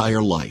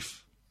entire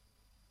life.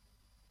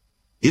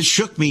 It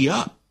shook me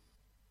up.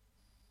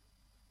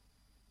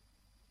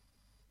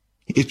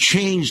 It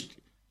changed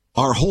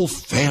our whole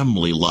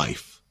family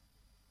life.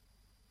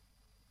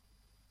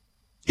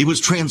 It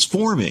was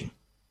transforming.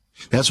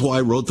 That's why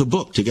I wrote the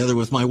book together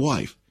with my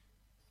wife,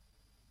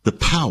 The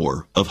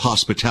Power of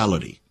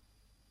Hospitality.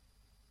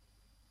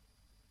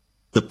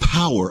 The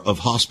Power of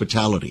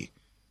Hospitality.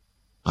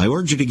 I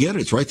urge you to get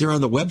it. It's right there on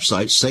the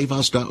website,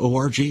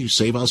 saveus.org,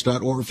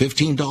 saveus.org.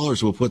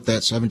 $15 will put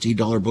that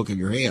 $17 book in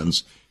your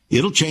hands.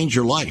 It'll change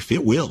your life.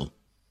 It will.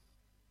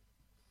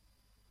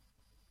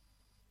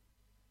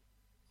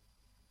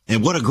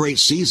 And what a great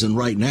season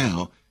right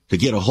now to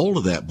get a hold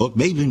of that book.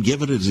 Maybe even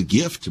give it as a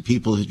gift to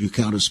people that you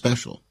count as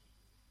special.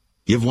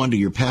 Give one to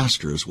your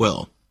pastor as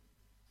well.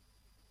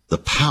 The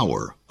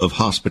Power of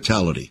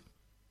Hospitality.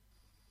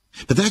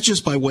 But that's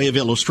just by way of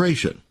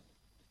illustration.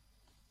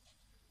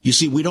 You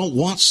see, we don't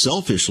want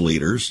selfish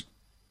leaders.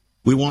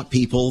 We want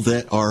people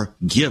that are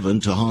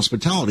given to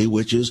hospitality,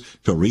 which is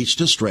to reach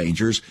to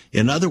strangers.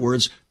 In other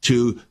words,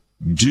 to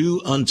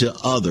do unto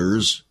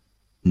others,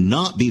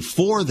 not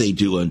before they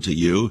do unto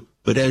you,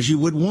 but as you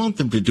would want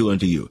them to do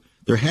unto you.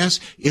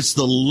 It's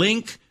the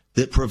link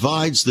that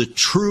provides the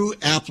true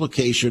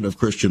application of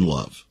Christian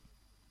love.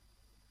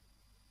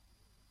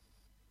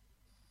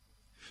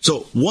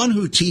 So one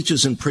who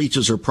teaches and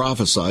preaches or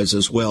prophesies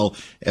as well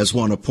as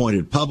one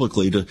appointed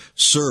publicly to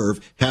serve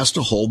has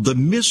to hold the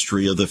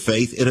mystery of the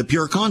faith in a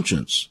pure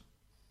conscience.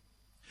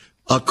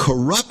 A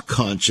corrupt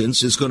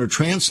conscience is going to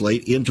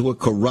translate into a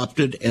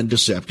corrupted and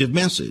deceptive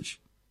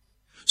message.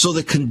 So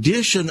the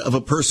condition of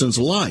a person's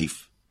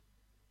life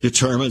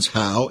determines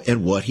how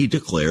and what he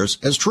declares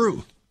as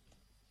true.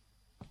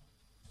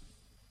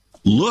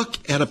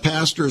 Look at a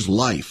pastor's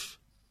life.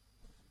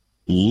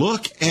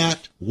 Look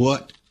at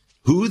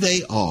who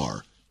they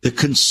are, the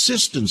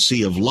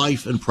consistency of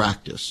life and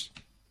practice.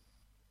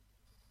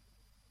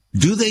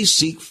 Do they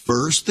seek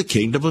first the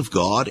kingdom of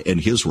God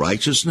and his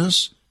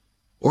righteousness,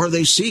 or are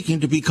they seeking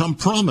to become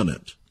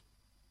prominent?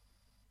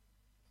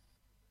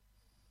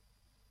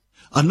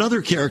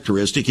 Another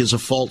characteristic is a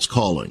false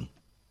calling.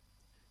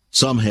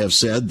 Some have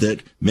said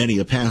that many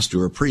a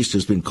pastor or priest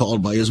has been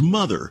called by his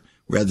mother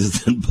rather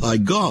than by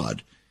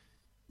God.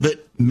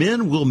 But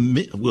many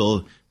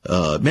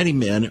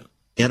men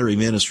entering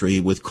ministry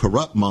with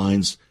corrupt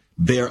minds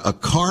bear a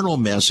carnal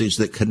message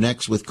that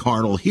connects with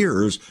carnal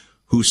hearers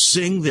who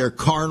sing their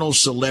carnal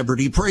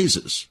celebrity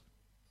praises.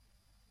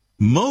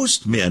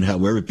 Most men,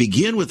 however,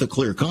 begin with a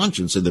clear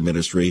conscience in the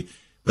ministry,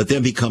 but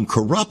then become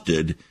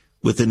corrupted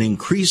with an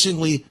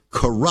increasingly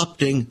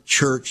corrupting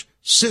church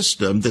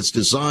system that's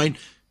designed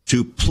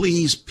to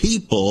please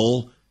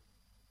people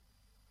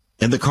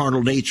and the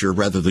carnal nature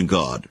rather than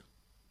God.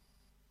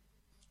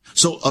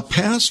 So a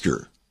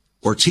pastor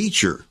or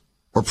teacher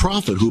or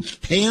prophet who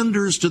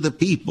panders to the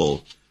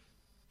people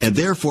and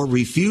therefore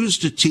refuse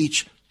to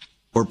teach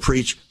or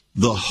preach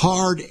the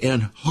hard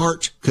and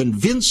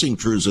heart-convincing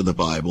truths of the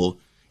Bible,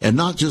 and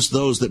not just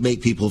those that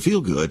make people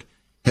feel good,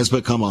 has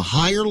become a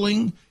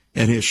hireling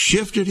and has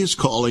shifted his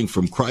calling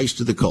from Christ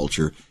to the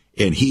culture,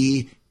 and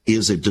he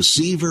is a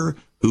deceiver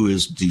who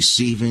is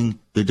deceiving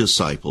the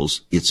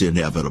disciples. It's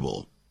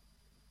inevitable.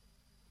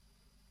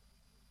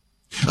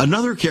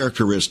 Another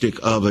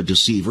characteristic of a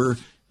deceiver,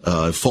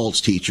 false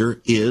teacher,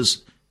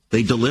 is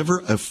they deliver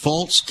a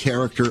false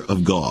character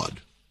of God.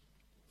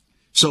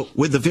 So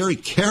when the very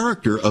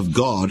character of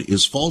God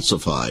is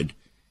falsified,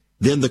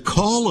 then the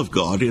call of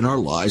God in our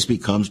lives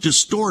becomes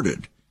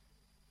distorted,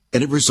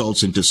 and it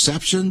results in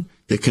deception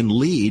that can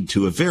lead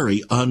to a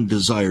very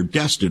undesired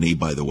destiny,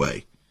 by the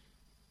way.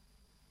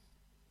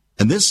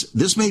 And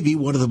this may be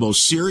one of the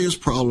most serious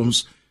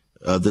problems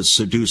that's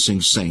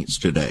seducing saints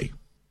today.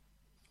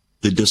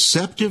 The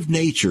deceptive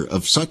nature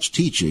of such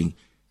teaching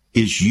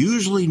is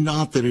usually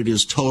not that it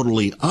is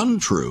totally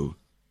untrue,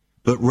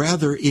 but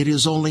rather it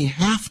is only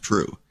half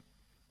true,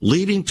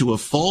 leading to a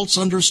false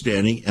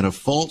understanding and a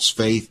false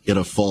faith in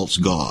a false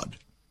God.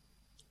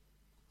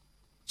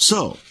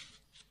 So,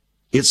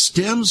 it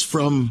stems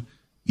from,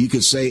 you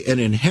could say, an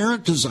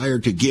inherent desire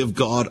to give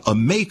God a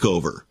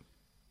makeover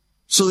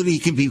so that he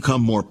can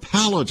become more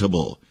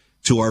palatable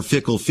to our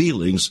fickle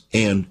feelings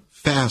and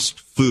fast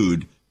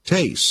food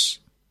tastes.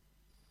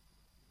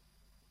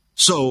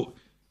 So,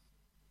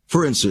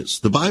 for instance,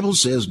 the Bible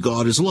says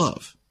God is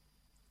love.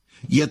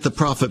 Yet the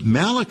prophet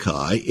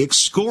Malachi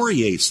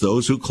excoriates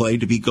those who claim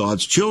to be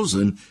God's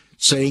chosen,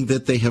 saying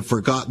that they have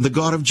forgotten the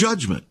God of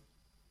judgment.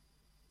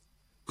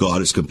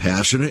 God is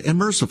compassionate and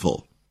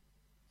merciful.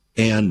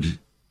 And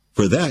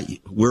for that,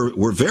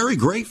 we're very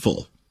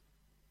grateful.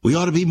 We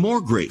ought to be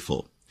more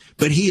grateful.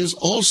 But he is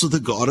also the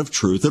God of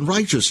truth and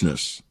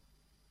righteousness.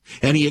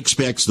 And he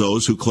expects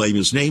those who claim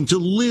his name to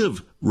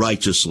live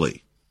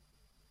righteously.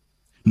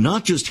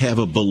 Not just have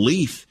a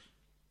belief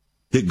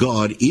that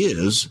God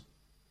is,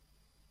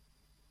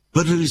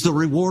 but it is the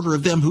rewarder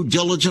of them who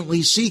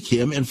diligently seek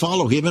him and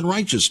follow him in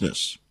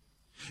righteousness.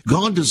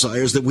 God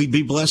desires that we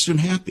be blessed and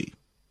happy.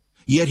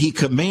 Yet he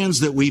commands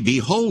that we be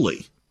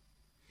holy.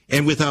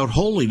 And without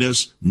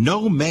holiness,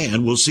 no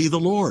man will see the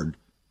Lord.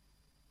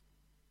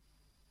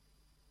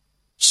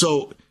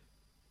 So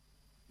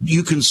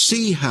you can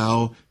see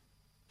how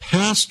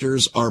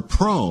pastors are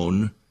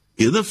prone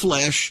in the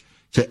flesh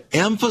to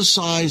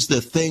emphasize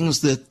the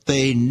things that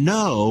they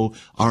know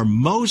are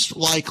most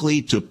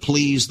likely to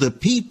please the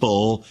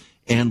people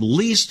and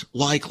least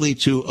likely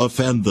to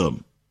offend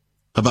them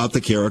about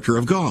the character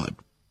of God.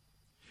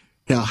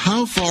 Now,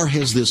 how far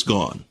has this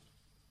gone?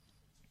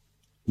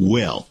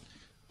 Well,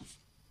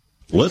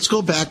 let's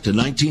go back to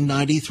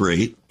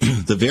 1993,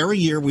 the very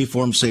year we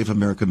formed Safe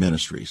America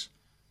Ministries.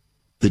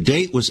 The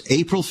date was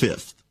April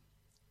 5th.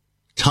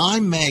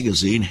 Time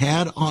magazine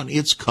had on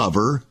its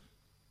cover,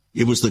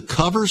 it was the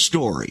cover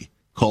story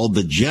called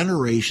The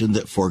Generation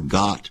That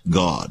Forgot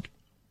God.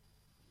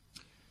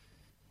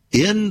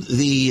 In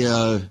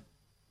the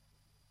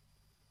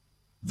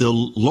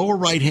lower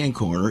right-hand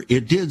corner,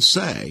 it did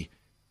say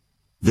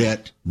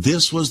that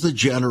this was the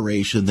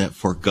generation that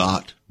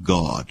forgot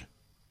God.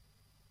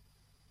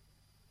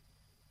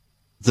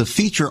 The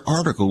feature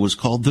article was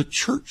called The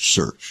Church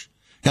Search.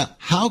 Now,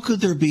 how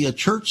could there be a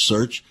church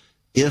search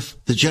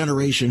if the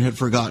generation had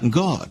forgotten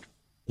God?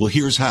 Well,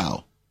 here's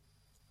how.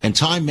 And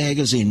Time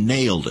magazine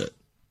nailed it.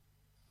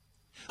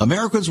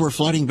 Americans were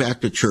flooding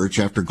back to church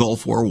after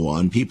Gulf War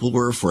I. People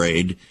were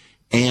afraid,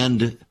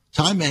 and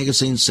Time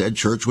magazine said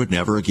church would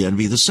never again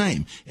be the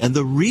same. And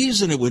the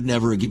reason it would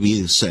never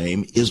be the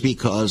same is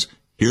because,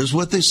 here's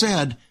what they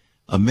said,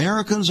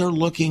 Americans are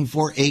looking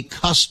for a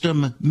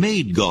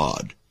custom-made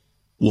God,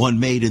 one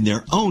made in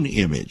their own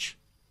image.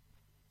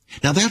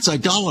 Now, that's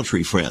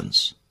idolatry,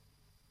 friends.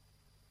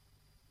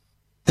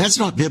 That's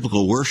not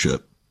biblical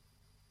worship.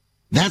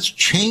 That's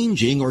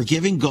changing or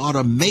giving God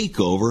a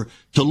makeover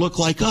to look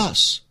like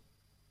us.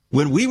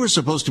 When we were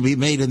supposed to be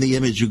made in the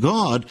image of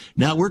God,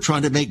 now we're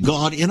trying to make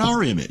God in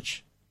our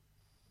image.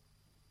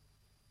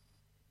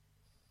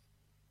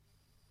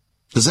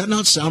 Does that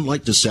not sound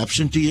like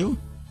deception to you?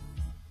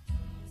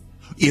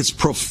 It's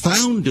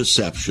profound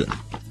deception.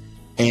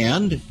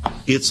 And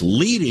it's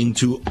leading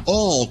to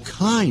all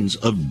kinds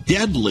of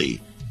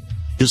deadly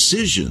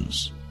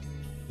decisions,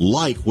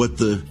 like what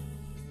the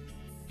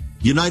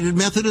United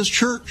Methodist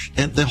Church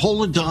and the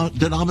whole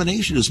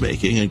denomination is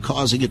making and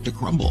causing it to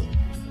crumble.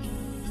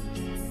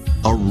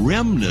 A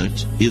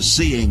remnant is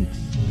seeing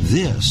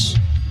this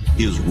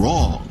is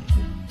wrong.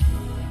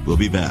 We'll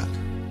be back.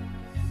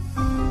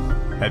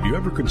 Have you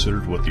ever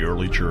considered what the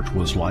early church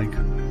was like?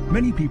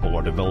 Many people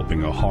are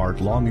developing a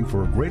heart longing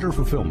for a greater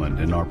fulfillment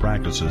in our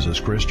practices as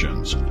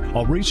Christians.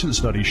 A recent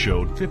study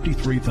showed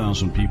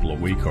 53,000 people a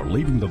week are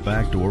leaving the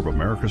back door of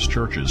America's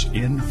churches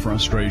in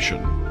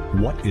frustration.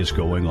 What is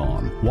going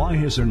on? Why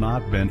has there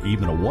not been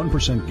even a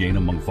 1% gain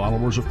among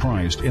followers of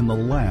Christ in the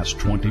last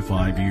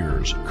 25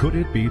 years? Could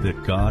it be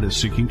that God is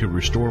seeking to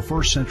restore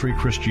first century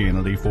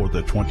Christianity for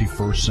the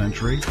 21st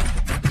century?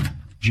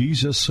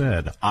 Jesus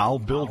said, I'll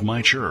build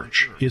my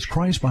church. Is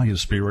Christ by his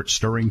Spirit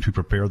stirring to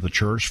prepare the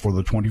church for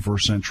the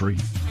 21st century?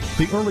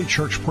 The early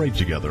church prayed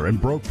together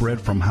and broke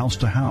bread from house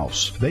to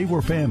house. They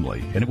were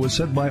family, and it was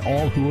said by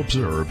all who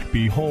observed,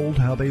 behold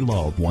how they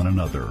love one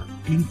another.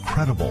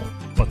 Incredible.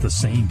 But the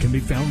same can be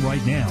found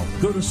right now.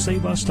 Go to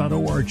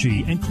saveus.org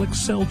and click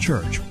Cell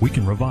Church. We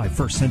can revive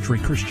first century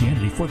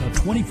Christianity for the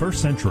 21st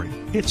century.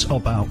 It's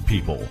about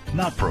people,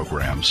 not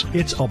programs.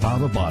 It's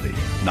about a body,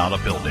 not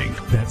a building.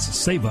 That's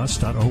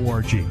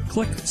saveus.org.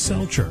 Click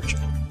Cell Church.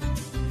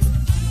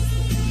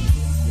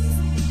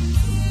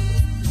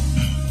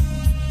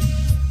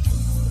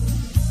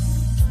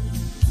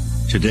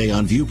 Today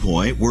on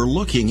Viewpoint, we're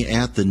looking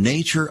at the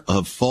nature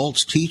of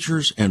false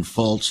teachers and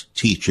false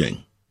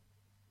teaching.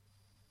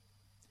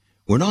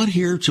 We're not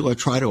here to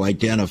try to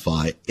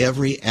identify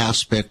every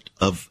aspect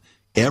of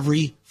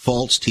every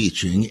false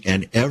teaching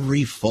and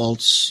every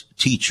false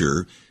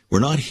teacher. We're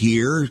not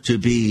here to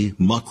be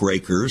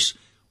muckrakers.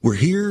 We're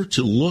here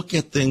to look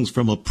at things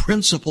from a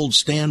principled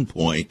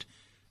standpoint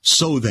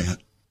so that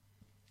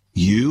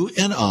you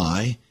and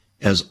I,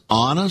 as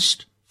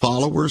honest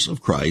followers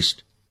of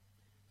Christ,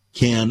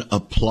 can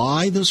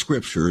apply the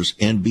scriptures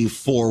and be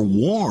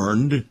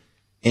forewarned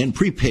and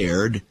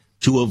prepared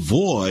to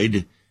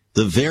avoid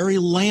the very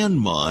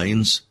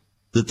landmines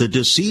that the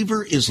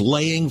deceiver is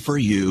laying for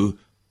you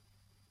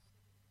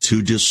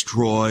to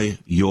destroy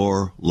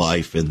your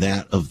life and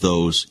that of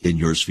those in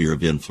your sphere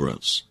of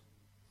influence.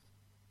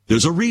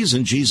 There's a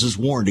reason Jesus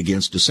warned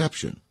against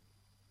deception.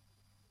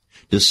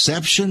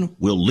 Deception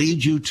will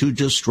lead you to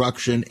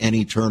destruction and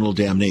eternal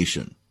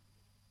damnation,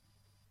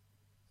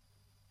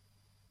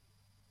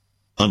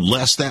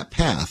 unless that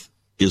path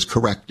is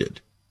corrected.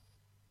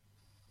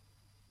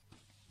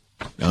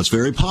 Now, it's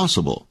very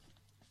possible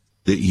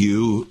that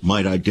you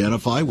might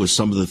identify with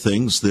some of the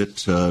things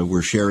that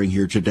we're sharing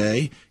here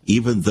today,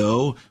 even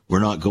though we're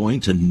not going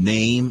to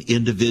name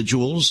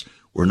individuals.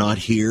 We're not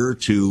here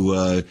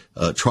to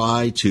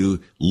try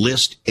to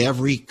list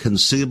every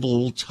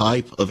conceivable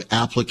type of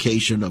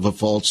application of a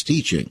false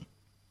teaching.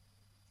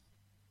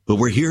 But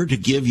we're here to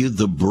give you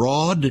the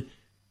broad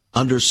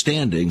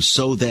understanding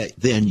so that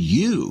then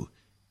you,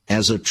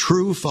 as a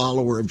true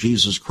follower of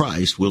Jesus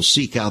Christ, will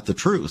seek out the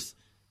truth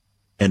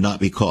and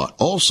not be caught.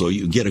 Also,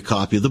 you can get a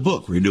copy of the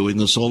book, Renewing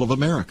the Soul of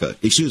America.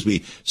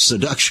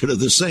 Seduction of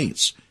the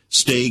Saints,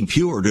 Staying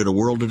Pure in a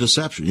World of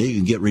Deception. You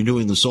can get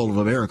Renewing the Soul of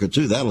America,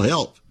 too. That'll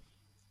help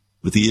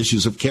with the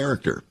issues of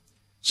character.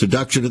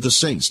 Seduction of the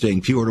Saints,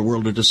 Staying Pure in a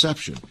World of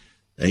Deception.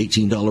 An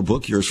 $18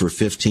 book, yours for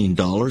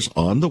 $15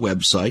 on the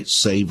website,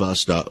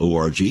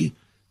 saveus.org,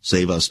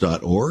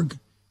 saveus.org.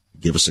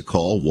 Give us a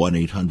call,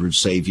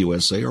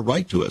 1-800-SAVE-USA, or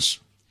write to us.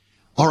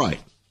 All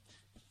right.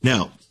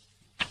 Now,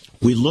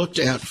 we looked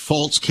at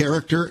false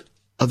character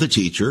of the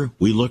teacher.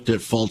 We looked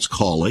at false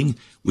calling.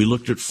 We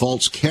looked at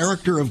false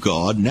character of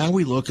God. Now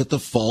we look at the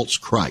false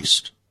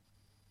Christ.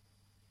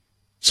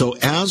 So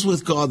as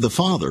with God the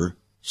Father,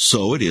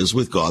 so it is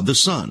with God the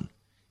Son.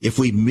 If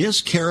we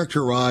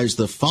mischaracterize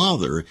the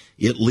Father,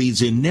 it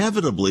leads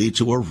inevitably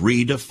to a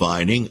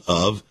redefining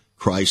of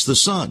Christ the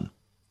Son.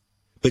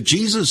 But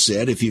Jesus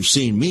said, if you've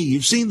seen me,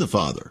 you've seen the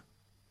Father.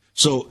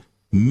 So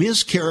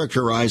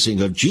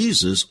mischaracterizing of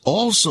Jesus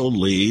also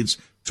leads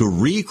to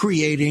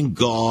recreating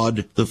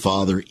God the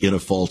Father in a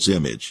false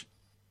image.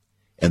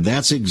 And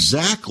that's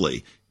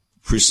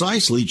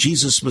precisely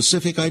Jesus'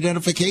 specific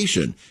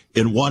identification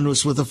in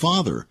oneness with the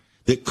Father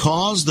that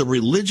caused the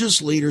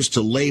religious leaders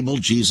to label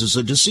Jesus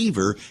a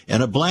deceiver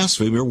and a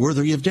blasphemer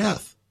worthy of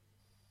death.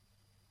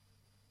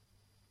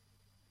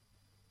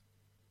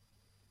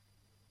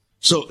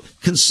 So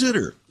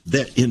consider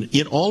that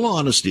in all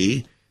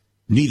honesty,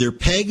 neither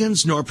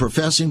pagans nor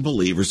professing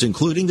believers,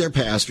 including their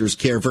pastors,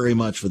 care very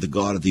much for the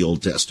God of the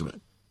Old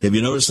Testament. Have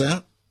you noticed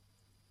that?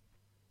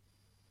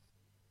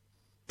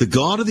 The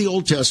God of the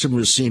Old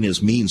Testament is seen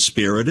as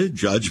mean-spirited,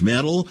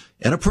 judgmental,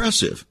 and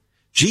oppressive.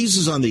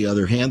 Jesus, on the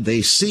other hand,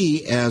 they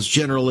see as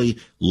generally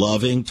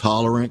loving,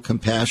 tolerant,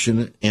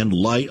 compassionate, and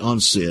light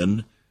on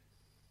sin.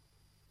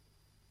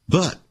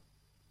 But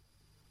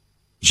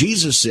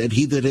Jesus said,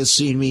 he that has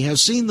seen me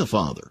has seen the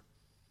Father.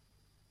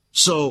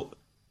 So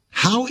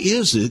how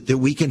is it that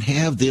we can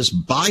have this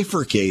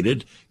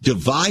bifurcated,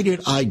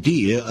 divided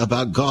idea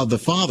about God the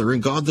Father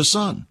and God the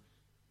Son?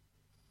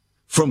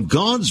 From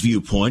God's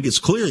viewpoint, it's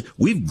clear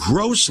we've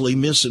grossly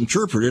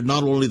misinterpreted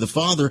not only the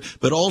Father,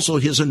 but also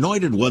his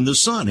anointed one, the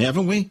Son,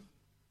 haven't we?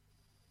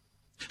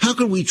 How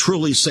can we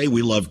truly say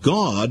we love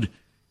God,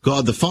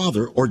 God the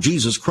Father, or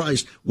Jesus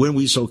Christ when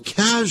we so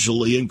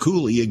casually and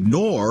coolly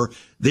ignore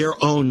their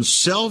own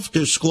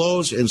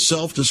self-disclosed and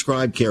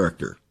self-described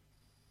character?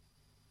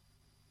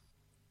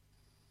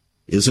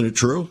 Isn't it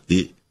true?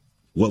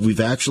 What we've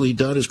actually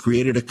done is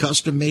created a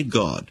custom-made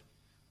God,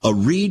 a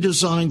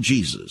redesigned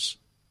Jesus.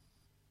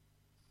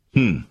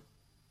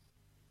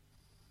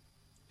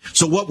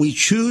 So what we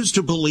choose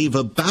to believe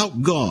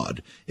about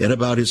God and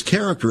about his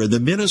character and the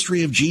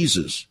ministry of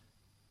Jesus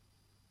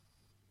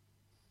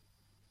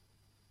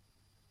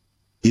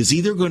is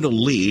either going to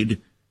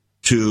lead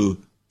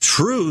to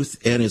truth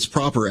and its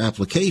proper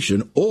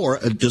application or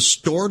a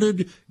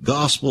distorted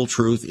gospel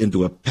truth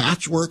into a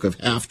patchwork of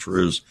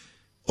half-truths,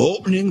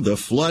 opening the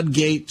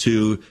floodgate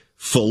to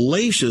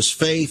fallacious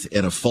faith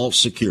and a false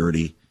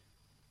security.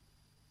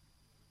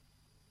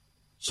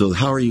 So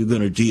how are you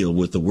going to deal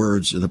with the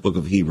words in the book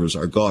of Hebrews,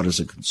 our God is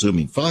a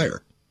consuming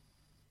fire?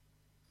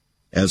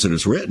 As it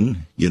is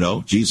written,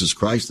 Jesus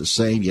Christ the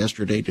same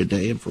yesterday,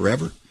 today, and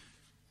forever.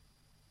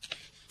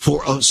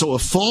 So a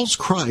false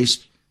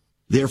Christ,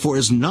 therefore,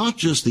 is not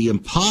just the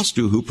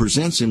impostor who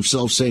presents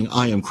himself saying,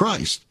 I am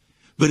Christ,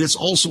 but it's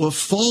also a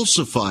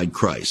falsified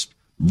Christ,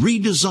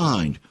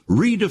 redesigned,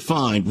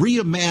 redefined,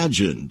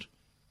 reimagined,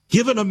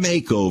 given a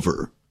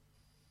makeover.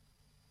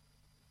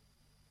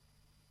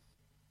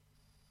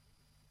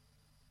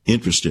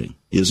 Interesting,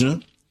 isn't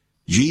it?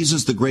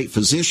 Jesus, the great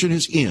physician,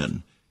 is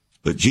in,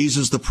 but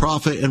Jesus, the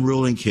prophet and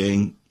ruling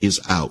king,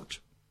 is out.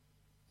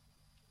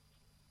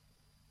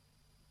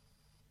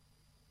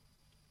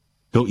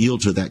 Don't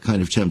yield to that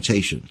kind of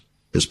temptation.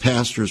 As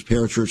pastors,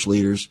 parachurch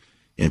leaders,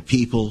 and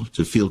people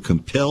to feel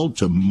compelled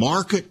to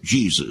market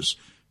Jesus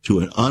to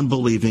an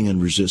unbelieving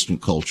and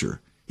resistant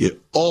culture.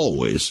 It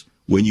always,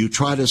 when you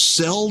try to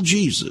sell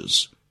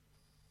Jesus,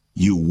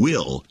 you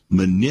will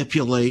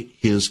manipulate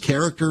his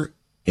character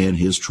and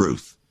his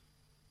truth,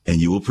 and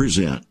you will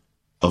present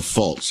a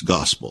false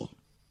gospel.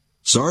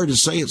 Sorry to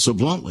say it so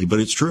bluntly, but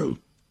it's true.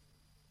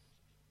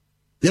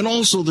 Then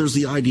also there's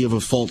the idea of a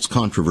false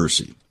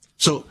controversy.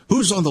 So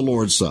who's on the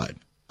Lord's side?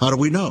 How do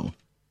we know?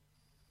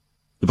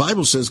 The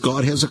Bible says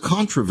God has a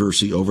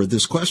controversy over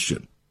this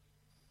question.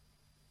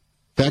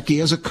 In fact, he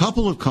has a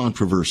couple of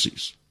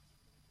controversies.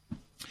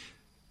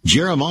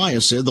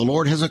 Jeremiah said the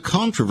Lord has a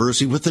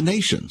controversy with the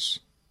nations.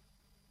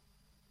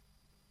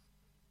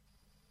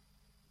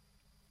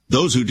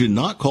 Those who do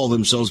not call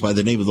themselves by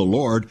the name of the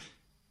Lord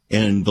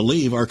and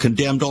believe are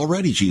condemned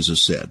already,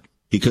 Jesus said,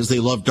 because they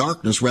love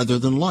darkness rather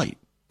than light,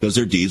 because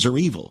their deeds are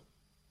evil.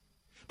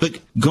 But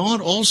God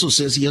also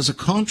says he has a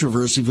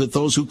controversy with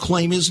those who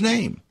claim his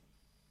name.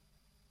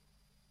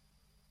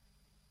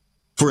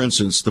 For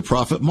instance, the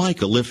prophet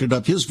Micah lifted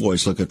up his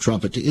voice like a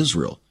trumpet to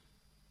Israel.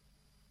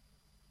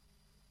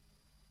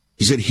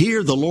 He said,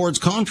 "Hear the Lord's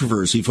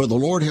controversy, for the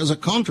Lord has a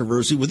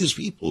controversy with his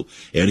people,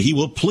 and he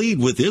will plead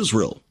with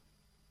Israel."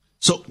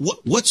 So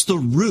what's the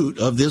root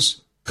of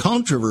this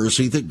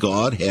controversy that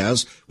God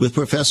has with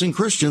professing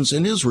Christians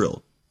in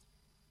Israel?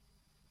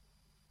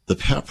 The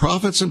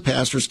prophets and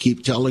pastors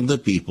keep telling the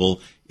people,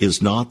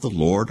 "Is not the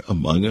Lord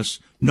among us?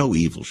 No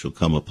evil shall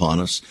come upon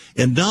us."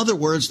 In other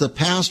words, the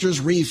pastors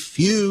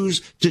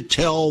refuse to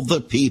tell the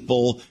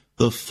people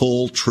the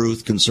full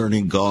truth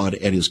concerning God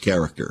and his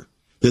character,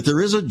 that there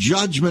is a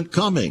judgment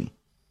coming.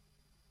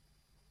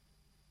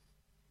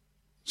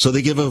 So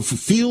they give a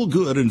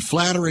feel-good and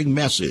flattering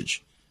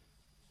message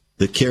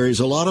that carries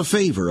a lot of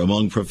favor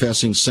among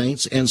professing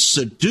saints and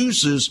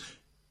seduces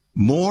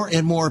more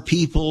and more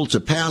people to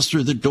pass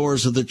through the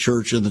doors of the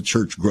church and the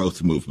church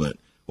growth movement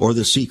or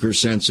the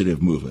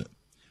seeker-sensitive movement.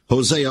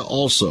 Hosea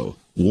also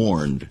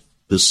warned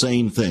the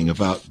same thing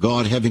about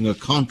God having a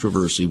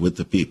controversy with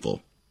the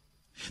people.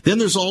 Then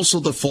there's also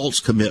the false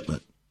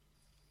commitment.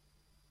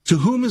 To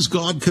whom is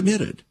God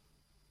committed?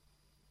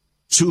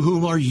 To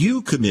whom are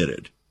you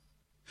committed?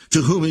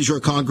 To whom is your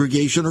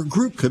congregation or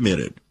group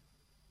committed?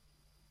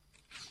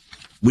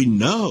 We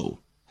know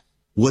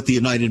what the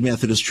United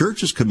Methodist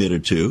Church is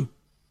committed to,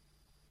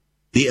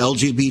 the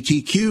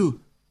LGBTQ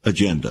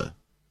agenda.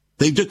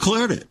 They've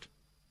declared it.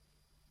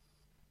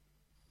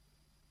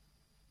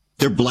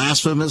 They're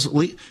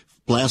blasphemously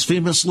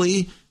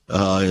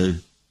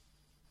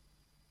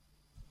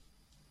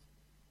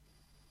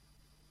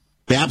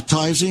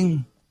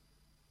baptizing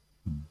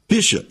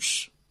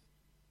bishops,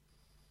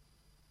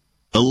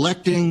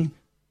 electing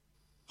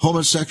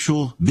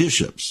homosexual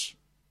bishops,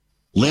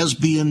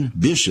 lesbian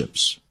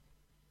bishops.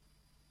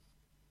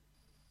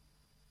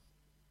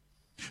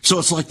 So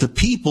it's like the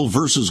people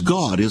versus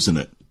God, isn't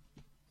it?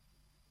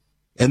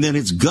 And then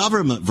it's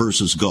government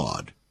versus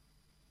God.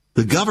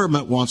 The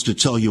government wants to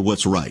tell you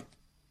what's right.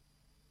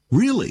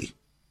 Really?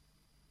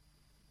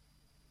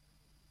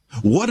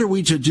 What are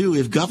we to do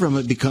if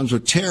government becomes a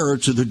terror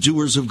to the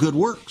doers of good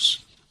works?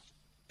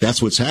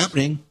 That's what's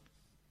happening.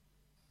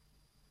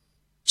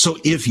 So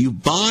if you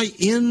buy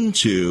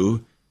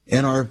into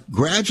and are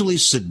gradually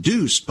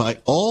seduced by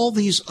all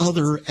these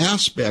other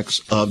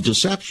aspects of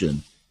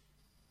deception,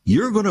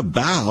 you're going to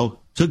bow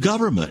to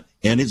government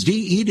and its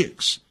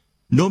edicts,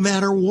 no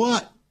matter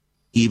what,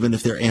 even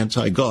if they're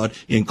anti-God,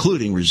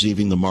 including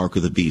receiving the mark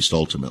of the beast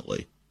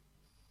ultimately.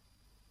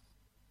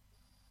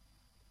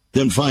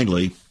 Then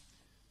finally,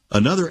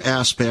 another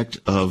aspect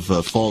of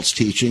false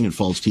teaching and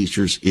false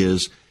teachers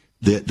is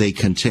that they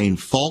contain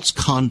false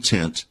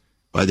content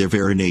by their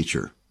very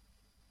nature.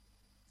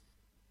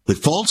 The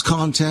false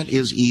content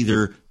is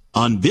either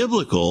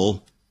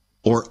unbiblical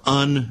or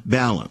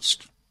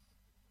unbalanced.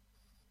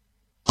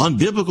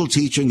 Unbiblical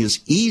teaching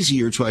is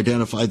easier to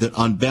identify than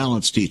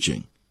unbalanced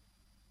teaching.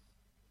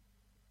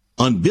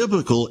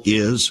 Unbiblical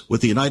is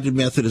what the United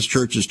Methodist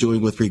Church is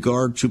doing with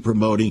regard to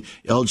promoting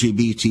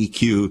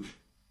LGBTQ,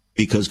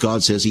 because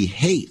God says he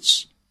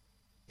hates.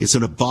 It's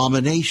an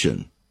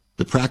abomination.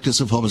 The practice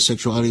of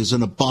homosexuality is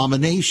an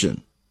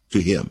abomination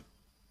to him.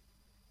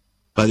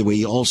 By the way,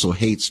 he also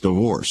hates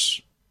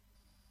divorce.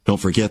 Don't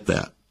forget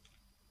that.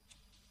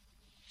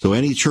 So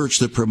any church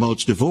that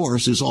promotes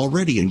divorce is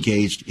already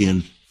engaged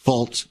in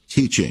false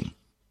teaching,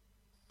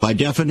 by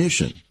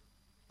definition,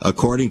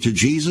 according to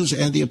Jesus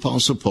and the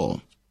Apostle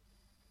Paul.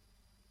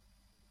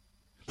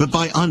 But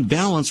by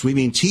unbalanced, we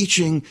mean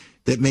teaching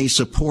that may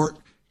support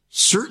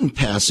certain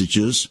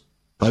passages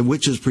by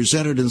which is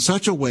presented in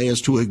such a way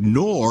as to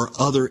ignore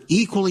other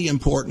equally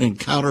important and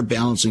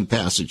counterbalancing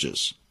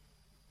passages.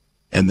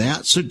 And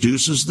that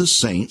seduces the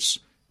saints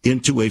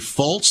into a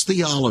false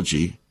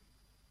theology,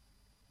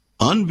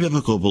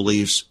 unbiblical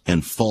beliefs,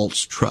 and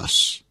false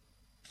trusts.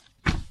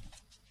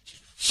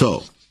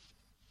 So,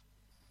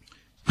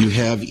 you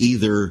have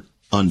either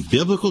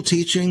unbiblical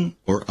teaching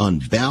or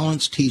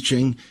unbalanced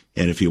teaching.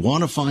 And if you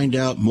want to find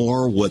out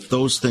more what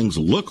those things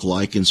look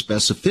like in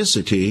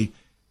specificity,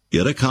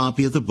 get a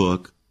copy of the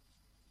book,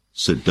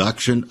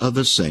 Seduction of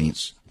the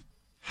Saints,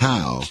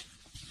 How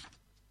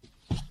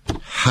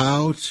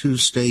to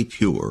Stay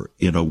Pure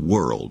in a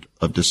World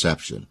of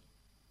Deception.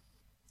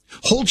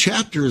 Whole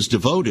chapter is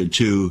devoted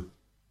to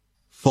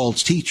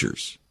false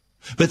teachers.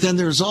 But then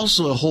there's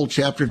also a whole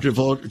chapter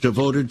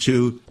devoted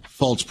to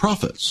false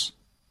prophets.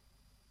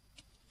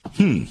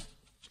 And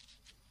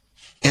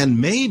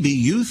maybe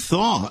you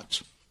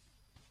thought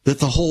that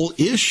the whole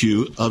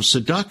issue of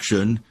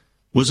seduction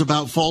was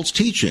about false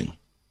teaching.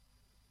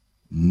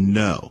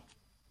 No.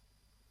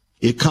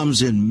 It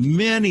comes in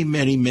many,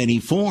 many, many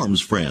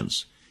forms,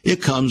 friends.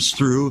 It comes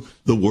through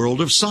the world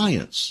of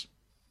science,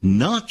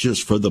 not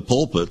just from the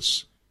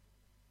pulpits,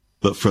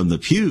 but from the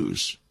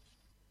pews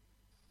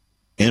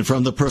and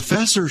from the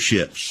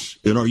professorships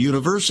in our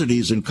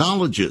universities and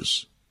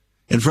colleges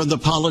and from the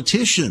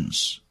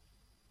politicians.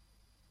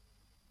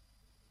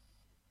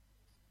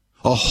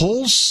 A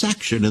whole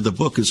section in the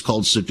book is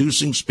called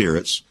Seducing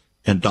Spirits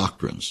and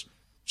Doctrines.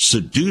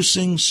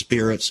 Seducing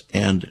Spirits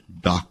and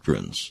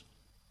Doctrines.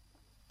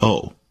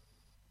 Oh.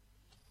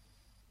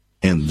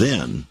 And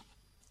then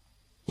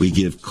we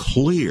give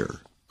clear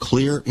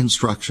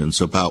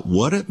instructions about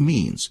what it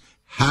means,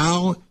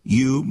 how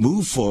you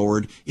move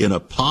forward in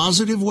a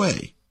positive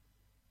way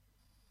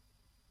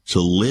to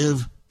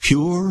live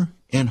pure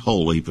and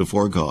holy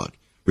before God.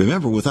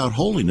 Remember, without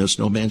holiness,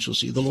 no man shall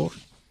see the Lord.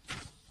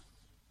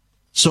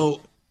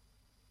 So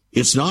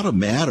it's not a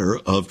matter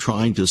of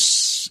trying to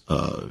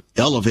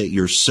elevate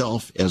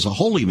yourself as a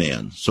holy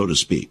man, so to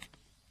speak.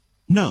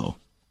 No,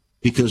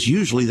 because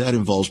usually that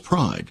involves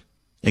pride,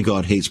 and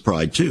God hates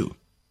pride too.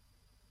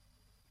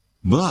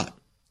 But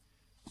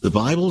the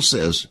Bible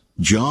says,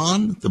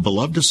 John, the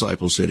beloved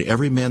disciple, said,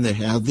 every man that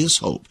hath this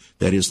hope,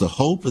 that is the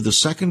hope of the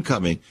second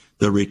coming,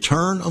 the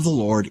return of the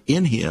Lord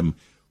in him,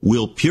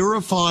 will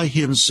purify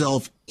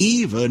himself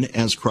even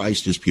as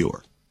Christ is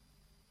pure.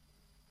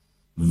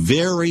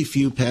 Very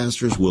few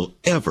pastors will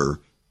ever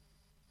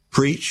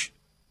preach,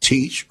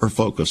 teach, or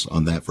focus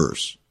on that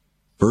verse.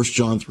 1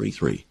 John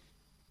 3:3.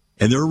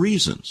 And there are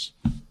reasons.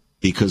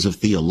 Because of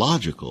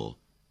theological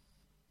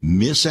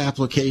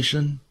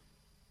misapplication,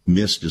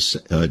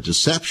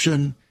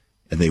 deception,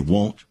 and they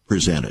won't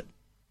present it.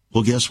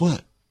 Well, guess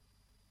what?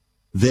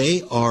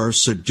 They are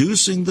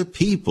seducing the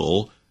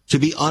people to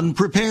be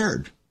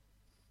unprepared.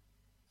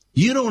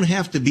 You don't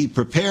have to be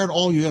prepared.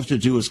 All you have to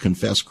do is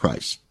confess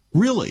Christ.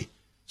 Really?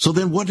 So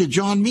then what did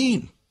John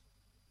mean?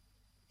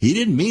 He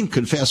didn't mean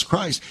confess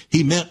Christ.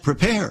 He meant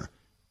prepare,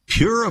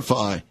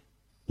 purify,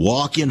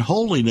 walk in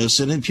holiness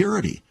and in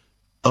purity.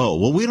 Oh,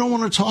 well, we don't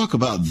want to talk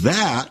about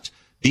that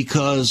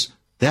because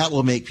that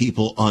will make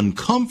people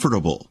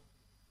uncomfortable.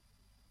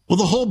 Well,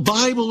 the whole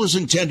Bible is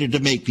intended to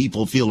make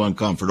people feel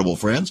uncomfortable,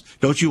 friends.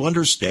 Don't you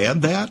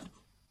understand that?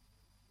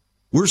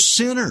 We're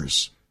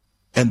sinners.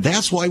 And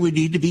that's why we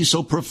need to be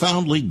so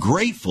profoundly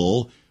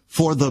grateful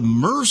for the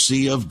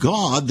mercy of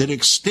God that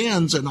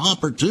extends an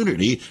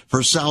opportunity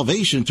for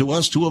salvation to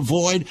us to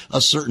avoid a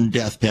certain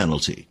death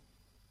penalty.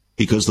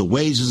 Because the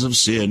wages of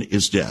sin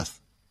is death.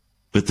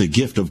 But the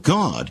gift of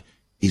God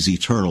is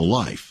eternal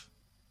life.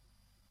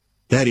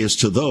 That is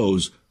to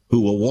those who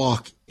will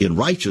walk in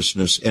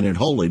righteousness and in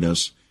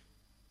holiness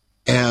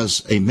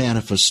as a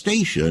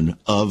manifestation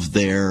of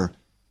their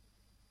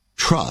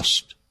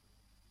trust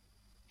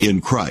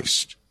in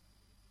Christ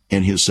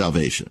and his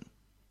salvation.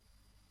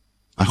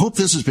 I hope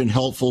this has been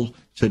helpful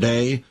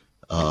today.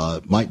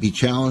 Might be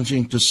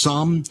challenging to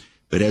some,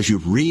 but as you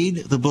read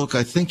the book,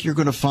 I think you're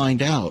going to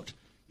find out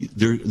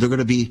they're going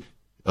to be,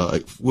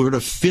 we're going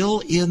to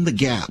fill in the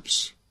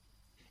gaps.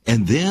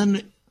 And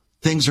then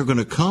things are going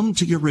to come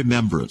to your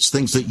remembrance,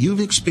 things that you've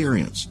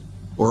experienced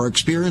or are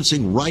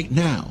experiencing right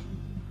now.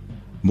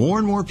 More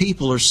and more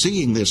people are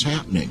seeing this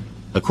happening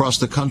across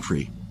the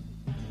country.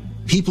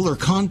 People are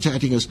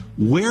contacting us.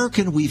 Where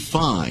can we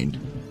find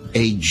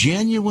a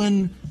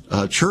genuine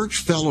church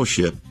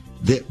fellowship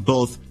that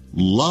both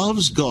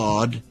loves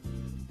God,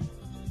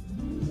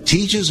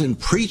 teaches and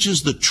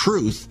preaches the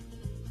truth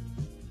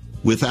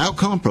without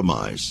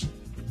compromise,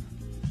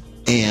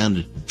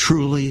 and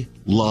truly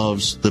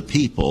loves the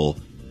people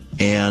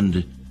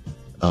and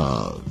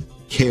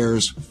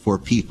cares for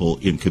people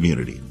in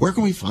community? Where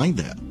can we find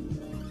that?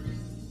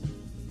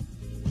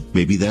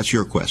 Maybe that's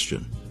your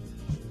question.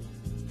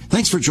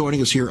 Thanks for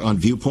joining us here on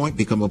Viewpoint.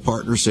 Become a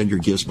partner. Send your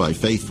gifts by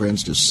faith,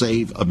 friends, to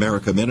Save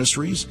America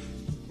Ministries.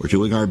 We're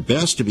doing our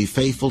best to be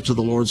faithful to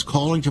the Lord's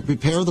calling to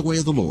prepare the way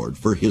of the Lord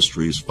for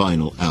history's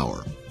final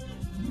hour.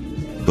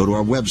 Go to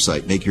our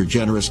website, make your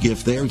generous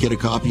gift there, get a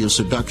copy of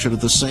Seduction of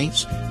the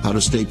Saints, How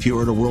to Stay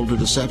Pure in a World of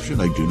Deception.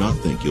 I do not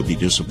think you'll be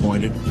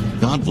disappointed.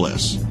 God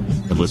bless,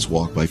 and let's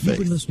walk by faith. You've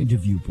been listening to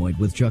Viewpoint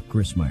with Chuck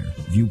Christmeyer.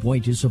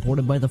 Viewpoint is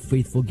supported by the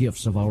faithful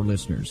gifts of our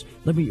listeners.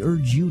 Let me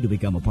urge you to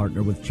become a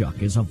partner with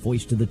Chuck as a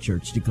voice to the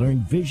church declaring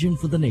vision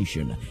for the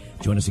nation.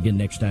 Join us again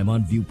next time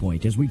on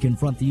Viewpoint as we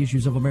confront the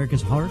issues of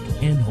America's heart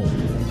and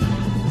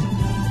home.